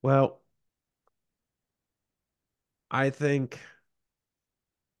 Well, I think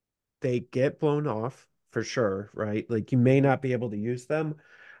they get blown off for sure, right? Like you may Hmm. not be able to use them,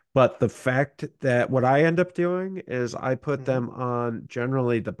 but the fact that what I end up doing is I put Hmm. them on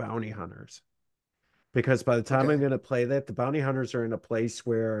generally the bounty hunters because by the time I'm Okay, going to play that, the bounty hunters are in a place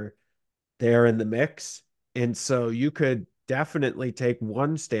where they're in the mix. And so you could definitely take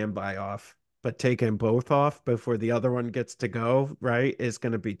one standby off, but taking both off before the other one gets to go, right, is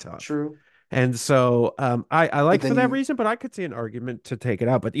going to be tough. true. And so I But like then for that you, reason, but I could see an argument to take it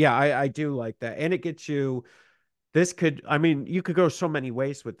out. But yeah, I do like that. And it gets you, this could, I mean, you could go so many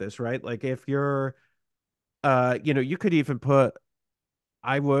ways with this, right? Like if you're, you could even put,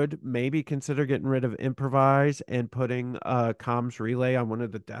 I would maybe consider getting rid of improvise and putting comms relay on one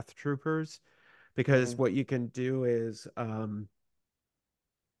of the death troopers because mm, what you can do is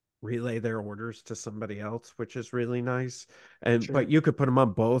relay their orders to somebody else, which is really nice. And but sure. you could put them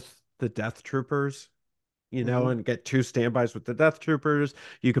on both the death troopers, Hmm. and get two standbys with the death troopers.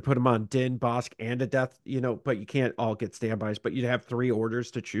 You could put them on Din, Bosk, and a death, but you can't all get standbys, but you'd have three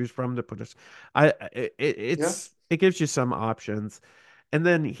orders to choose from to put us. Yeah, It gives you some options. And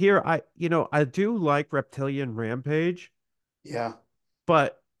then here I do like Reptilian Rampage, yeah.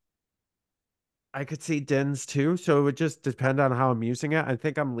 but I could see Dens too, so it would just depend on how I'm using it. I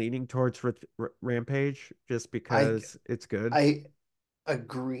think I'm leaning towards Rampage just I because it's good. I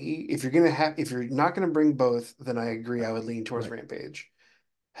agree. If you're not gonna bring both, then I agree. I would lean towards Right. Rampage.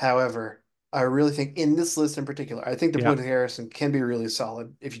 However, I really think in this list in particular, I think Yeah. Deploy to Garrison can be really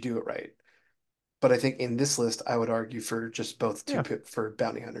solid if you do it right. But I think in this list, I would argue for just both Yeah. for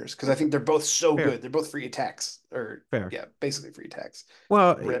bounty hunters because I Okay. think they're both so Fair. good. They're both free attacks, or Fair. yeah, basically free attacks.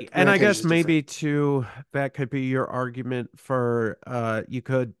 Well, and I Rampage guess is different. maybe too that could be your argument for you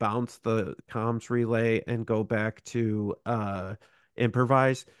could bounce the comms relay and go back to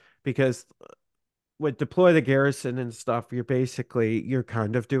improvise because with deploy the garrison and stuff, you're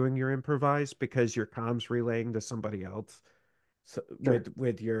kind of doing your improvise because your comms relaying to somebody else. So Sure.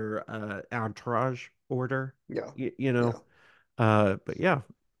 with your entourage order, Yeah. you know. Yeah. But yeah.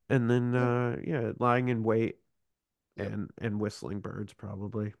 And then Yep. yeah, lying in wait Yep. and whistling birds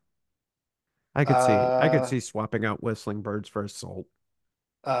probably. I could Uh, see swapping out whistling birds for assault.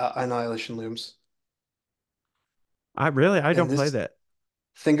 Annihilation looms. I And don't play this, that.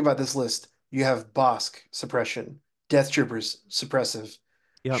 think about this list. You have Bosk suppression, Death Troopers suppressive,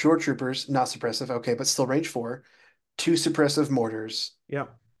 Yep. Shore Troopers not suppressive. Okay, but still range four. Two suppressive mortars.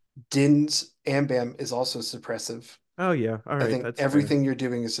 Yep. Din's Ambam is also suppressive. Oh yeah. All I right, think that's fair. everything you're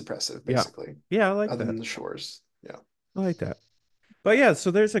doing is suppressive, Yeah. basically, Yeah, I like other that. than the shores. Yeah. I like that. But yeah,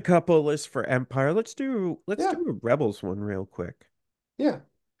 so there's a couple lists for Empire. Let's Yeah. do a Rebels one real quick. Yeah.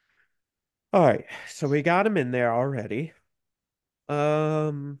 All right. So we got them in there already.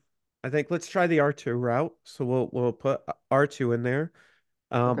 Um, I think let's try the R2 route. So we'll put R2 in there.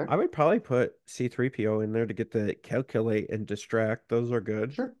 Okay. I would probably put C3PO in there to get the calculate and distract. Those are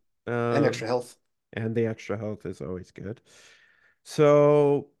good. Sure. And Um, extra health. and the extra health is always good.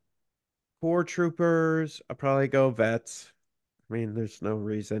 So four troopers, I'll probably go vets. I mean, there's no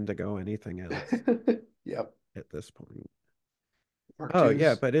reason to go anything else Yep. at this point. Mark Oh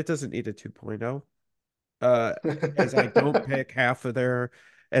yeah, twos. but it doesn't need a 2.0. Uh, as I don't pick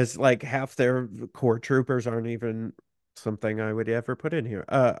as like half their core troopers aren't even something I would ever put in here.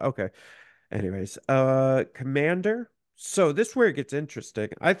 Okay. Anyways, commander. So this is where it gets interesting.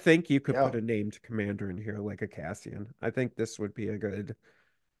 I think you could put Yeah. a named commander in here like a Cassian. I think this would be a good.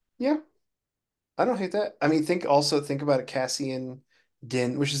 Yeah. I don't hate that. I mean, think about it, Cassian,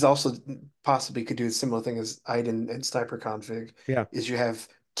 Din, which is also possibly could do a similar thing as Iden and Sniper Config, Yeah. is you have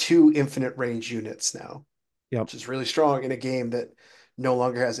two infinite range units now, Yep. which is really strong in a game that no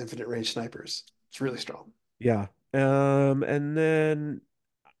longer has infinite range snipers. It's really strong. Yeah. And then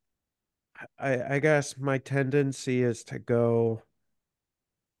I guess my tendency is to go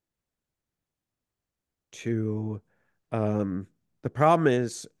to um the problem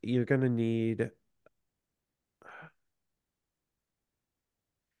is you're gonna need I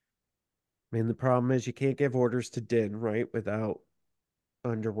mean the problem is you can't give orders to Din, right, without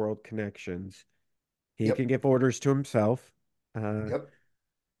underworld connections. He Yep. can give orders to himself. Uh Yep.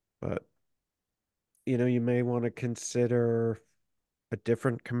 but you may want to consider a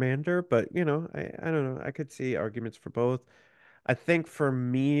different commander, but I don't know. I could see arguments for both. I think for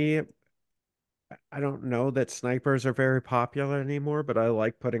me, I don't know that snipers are very popular anymore, but I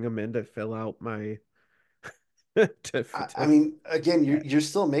like putting them in to fill out my I to mean, again, you're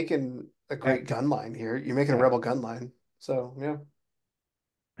still making a great active. gun line here. You're making a Yeah, rebel gun line. So yeah.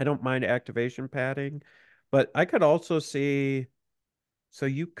 I don't mind activation padding, but I could also see. So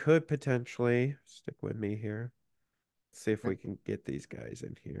you could potentially stick with me here. See if we can get these guys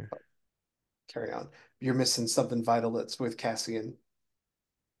in here. Carry on. You're missing something vital that's with Cassian.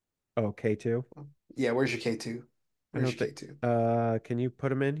 Oh, K2. Yeah, where's your K2? I Where's don't your think. K2? Can you put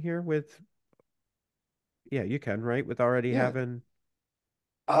them in here with? Yeah, you can, right? With already Yeah. having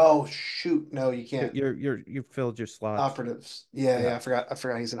Oh shoot. No, you can't. you filled your slots. Operatives. Yeah, Yeah. yeah, I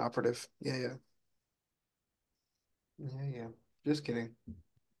forgot he's an operative. Yeah, yeah. Yeah, yeah. Just kidding.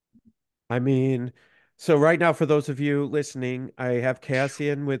 I mean, so right now, for those of you listening, I have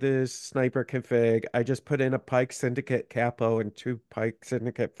Cassian with his sniper config. I just put in a Pike Syndicate capo and two Pike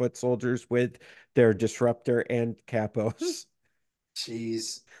Syndicate foot soldiers with their disruptor and capos.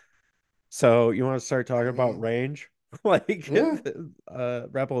 Jeez. So you want to start I talking about mean, range, like yeah.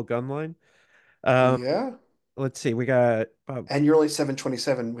 Rebel gunline? Um, Yeah. let's see, we got about And you're only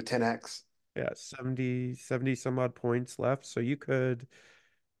 727 with 10x. yeah 70 some odd points left. So you could,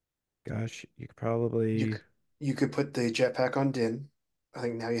 gosh, you could You probably, c- you could put the jetpack on Din. I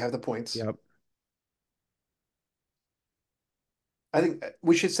think now you have the points. yep, I think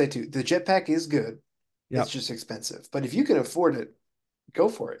we should say too, the jetpack is good. It's yep. just expensive. But if you can afford it, go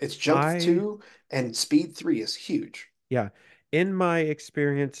for it. It's jump I 2 and speed 3 is huge. Yeah. In my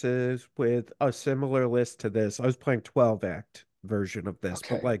experiences with a similar list to this, I was playing 12 act version of this,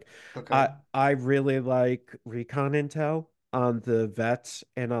 but Okay. like Okay. I really like recon intel on the vets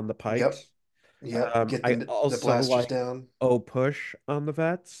and on the Yep. pikes. Yep. Get I the also blasters like down. O push on the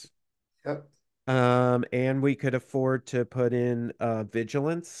vets. Yep. And we could afford to put in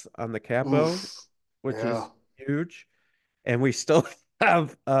vigilance on the capo, Oof. which is Yeah. huge. And we still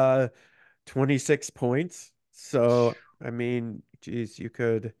have 26 points. So, I mean, geez, you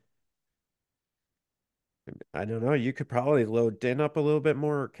could, I don't know, you could probably load Din up a little bit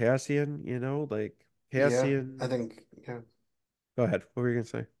more, or Cassian, like Yeah. I Cassian. think yeah. Go ahead. What were you gonna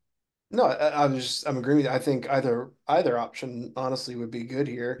say? No, I'm agreeing with you. I think either option honestly would be good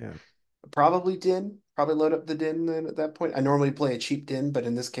here. Yeah. Probably Din. Probably load up the Din then at that point. I normally play a cheap Din, but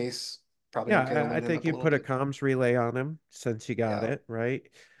in this case, probably Yeah, okay to I load him think up a you little put a bit. comms relay on him since you got Yeah. it, right?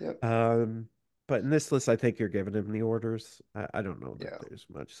 Yep. Um, but in this list, I think you're giving him the orders. I don't know that Yeah. there's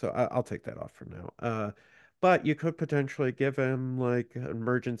much, so I'll take that off for now. But you could potentially give him like an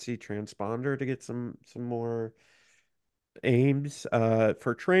emergency transponder to get some more aims.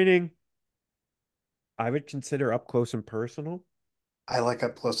 For training, I would consider up close and personal. I like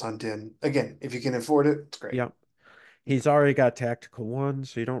up close on Din. Again, if you can afford it, it's great. Yep. He's already got tactical one,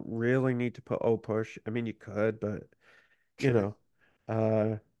 so you don't really need to put O push. I mean, you could, but you True. know,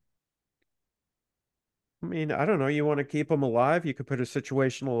 uh, I mean, I don't know. You want to keep him alive? You could put a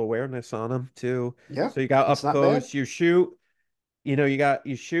situational awareness on him too. Yeah, So you got it's up not bad. close, you shoot.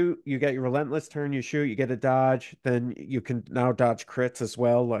 You shoot. You get your relentless turn. You shoot. You get a dodge. Then you can now dodge crits as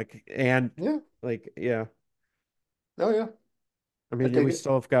well. Yeah. Yeah. Oh yeah. I I mean, dig we it.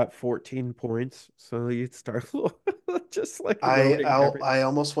 still have got 14 points, so you'd start just like I loading I'll, everything. I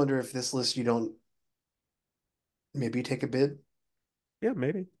almost wonder if this list you don't maybe take a bid, Yeah,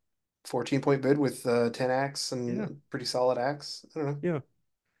 maybe. 14-point bid with 10 axe Yeah, and pretty solid axe. I don't know. yeah.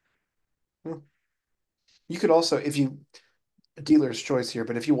 Hmm. You could also, if you dealer's choice here,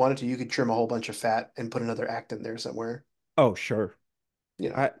 but if you wanted to, you could trim a whole bunch of fat and put another act in there somewhere. Oh, sure.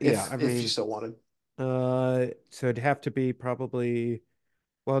 Yeah, If I if you mean, still wanted. so it'd have to be probably,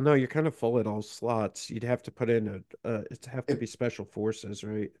 well, no, you're kind of full at all slots. You'd have to put in it'd have to If be special forces,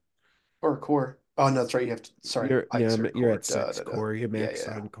 right? or core. Oh no, that's right. You have to. Sorry, Yeah, pikes are you're core. at Duh, six duh, duh. core. You Yeah, max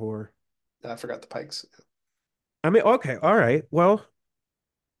yeah. on core. I forgot the pikes. I mean, okay, all right. Well,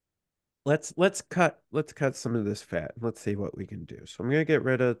 let's cut some of this fat and let's see what we can do. So I'm gonna get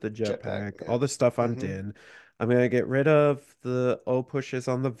rid of the Jetpack. jetpack, Yeah. all the stuff on Mm-hmm. Din. I'm gonna get rid of the O pushes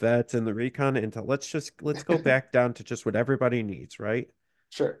on the vets and the recon intel. Let's go back down to just what everybody needs, right?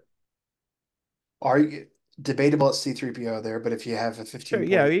 Sure. Are you debatable at C3PO there, but if you have a Sure, 15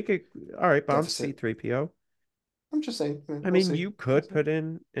 yeah, point you could all right, bounce deficit, C3PO. I'm just saying, I we'll mean, see. you We'll could see. put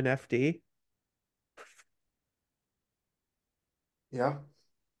in an FD. Yeah.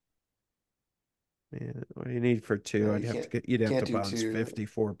 Man, what do you need for two? No, I'd you have to can't get you'd have can't to do bounce two.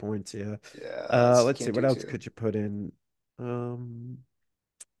 54 points, yeah. Yeah, that's you Let's see, can't what do else two. could you put in?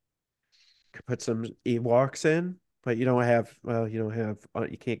 Could put some Ewoks in, but you don't have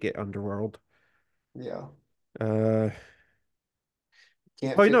you can't get Underworld. Yeah. Uh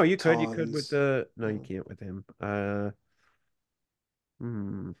Can't Oh no, fit you could with tons. the no, you Mm. can't with him.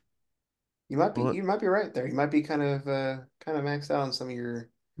 Hmm. Well, You might be right there. You might be kind of maxed out on some of your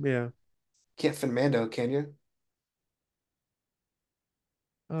yeah. can't fit Mando, can you?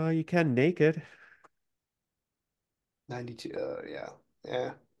 You can naked. 92. Yeah.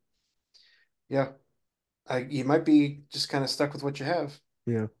 Yeah. Yeah. You might be just kind of stuck with what you have.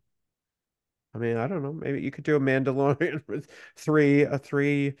 Yeah. I mean, I don't know. Maybe you could do a Mandalorian with three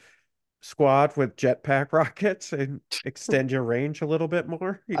squad with jetpack rockets and extend your range a little bit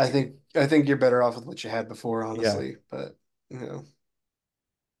more. You could, I think you're better off with what you had before, yeah. honestly. But you know,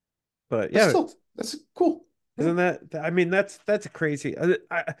 But but yeah, still, that's cool. Yeah. isn't that? I mean, that's crazy.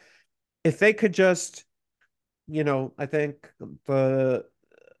 If they could just, I think the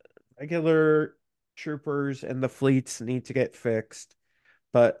regular troopers and the fleets need to get fixed.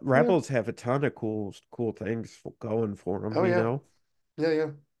 But Yeah. Rebels have a ton of cool things going for Oh yeah. them. Yeah,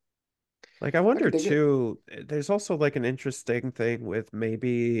 yeah. Like I I could wonder dig it. too, there's also like an interesting thing with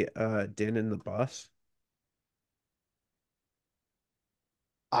maybe Din in the bus.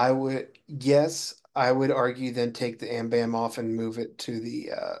 Yes, I would argue then take the ambam off and move it to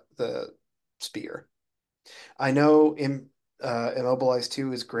the spear. I know Immobilize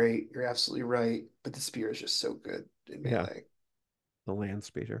 2 is great. You're absolutely right, but the spear is just so good in Yeah, melee. the land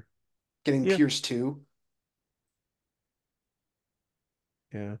speeder. Getting Yeah, Pierce 2,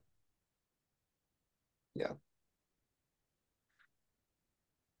 yeah, yeah,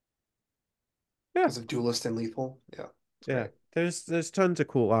 yeah, because of Duelist and Lethal. Yeah, it's yeah. great. There's tons of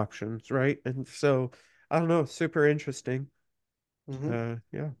cool options, right? And so I don't know, super interesting. Hmm.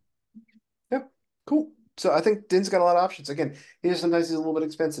 Yeah, Yeah, cool. So I think Din's got a lot of options. Again, sometimes he's a little bit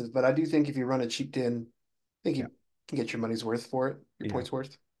expensive, but I do think if you run a cheap Din, I think yeah, you can get your money's worth for it, your yeah, points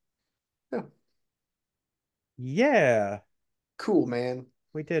worth. Yeah, yeah. cool, man.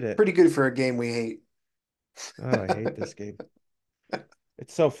 We did it. Pretty good for a game we hate. Oh, I hate this game.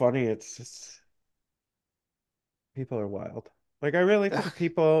 It's so funny. It's just people are wild. Like I really think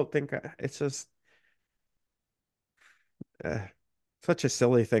people think it's just uh, such a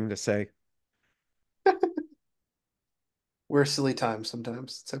silly thing to say. We're silly times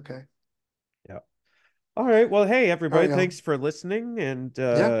sometimes. It's okay. Yeah. All right. Well, hey, All everybody, right, y'all. thanks for listening. And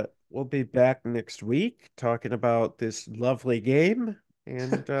Yeah. we'll be back next week talking about this lovely game.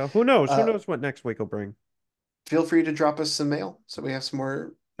 And who knows? Who Uh, knows what next week will bring? feel free to drop us some mail so we have some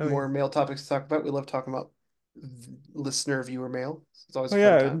Oh, yeah. more mail topics to talk about. We love talking about listener viewer mail. It's always Oh, a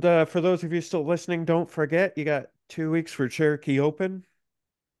fun yeah. time. And for those of you still listening, don't forget you got 2 weeks for Cherokee Open.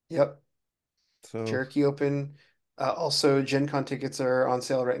 Yep. So, Cherokee Open. Also, Gen Con tickets are on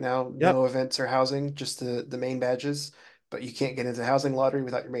sale right now. yep. No events or housing, just the main badges. But you can't get into housing lottery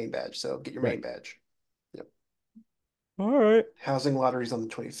without your main badge. So get your Right. main badge. Yep. All right. Housing lottery's on the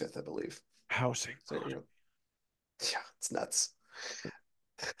 25th, I believe. Housing. So there you go. Yeah, it's nuts. Yeah.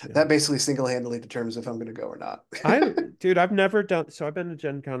 That basically single-handedly determines if I'm going to go or not. Dude, I've never done, so I've been to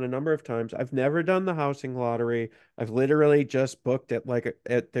Gen Con a number of times. I've never done the housing lottery. I've literally just booked it like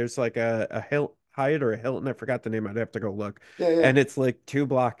there's like a Hill Hyatt or a Hilton. I forgot the name. I'd have to go look. Yeah, yeah. And it's like 2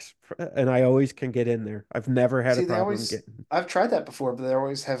 blocks, and I always can get in there. I've never had a See, problem getting. I've tried that before, but they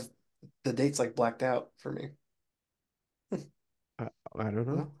always have the dates like blacked out for me. I, I don't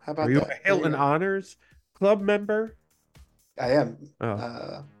know. Well, how Are about you that? a There you Hilton go. Honors Club member? I am.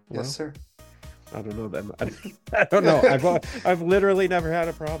 Oh, Yes, well, sir. I don't know them. I don't know. I've literally never had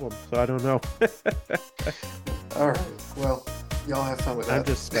a problem, so I don't know. All right. Well, y'all have fun with I'm that.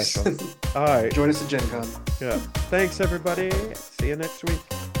 just special. All right. Join us at Gen Con. Yeah. Thanks, everybody. See you next week.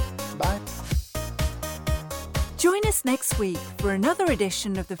 Bye. Join us next week for another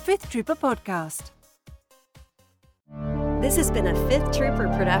edition of the Fifth Trooper podcast. This has been a Fifth Trooper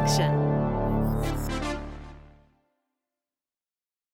production.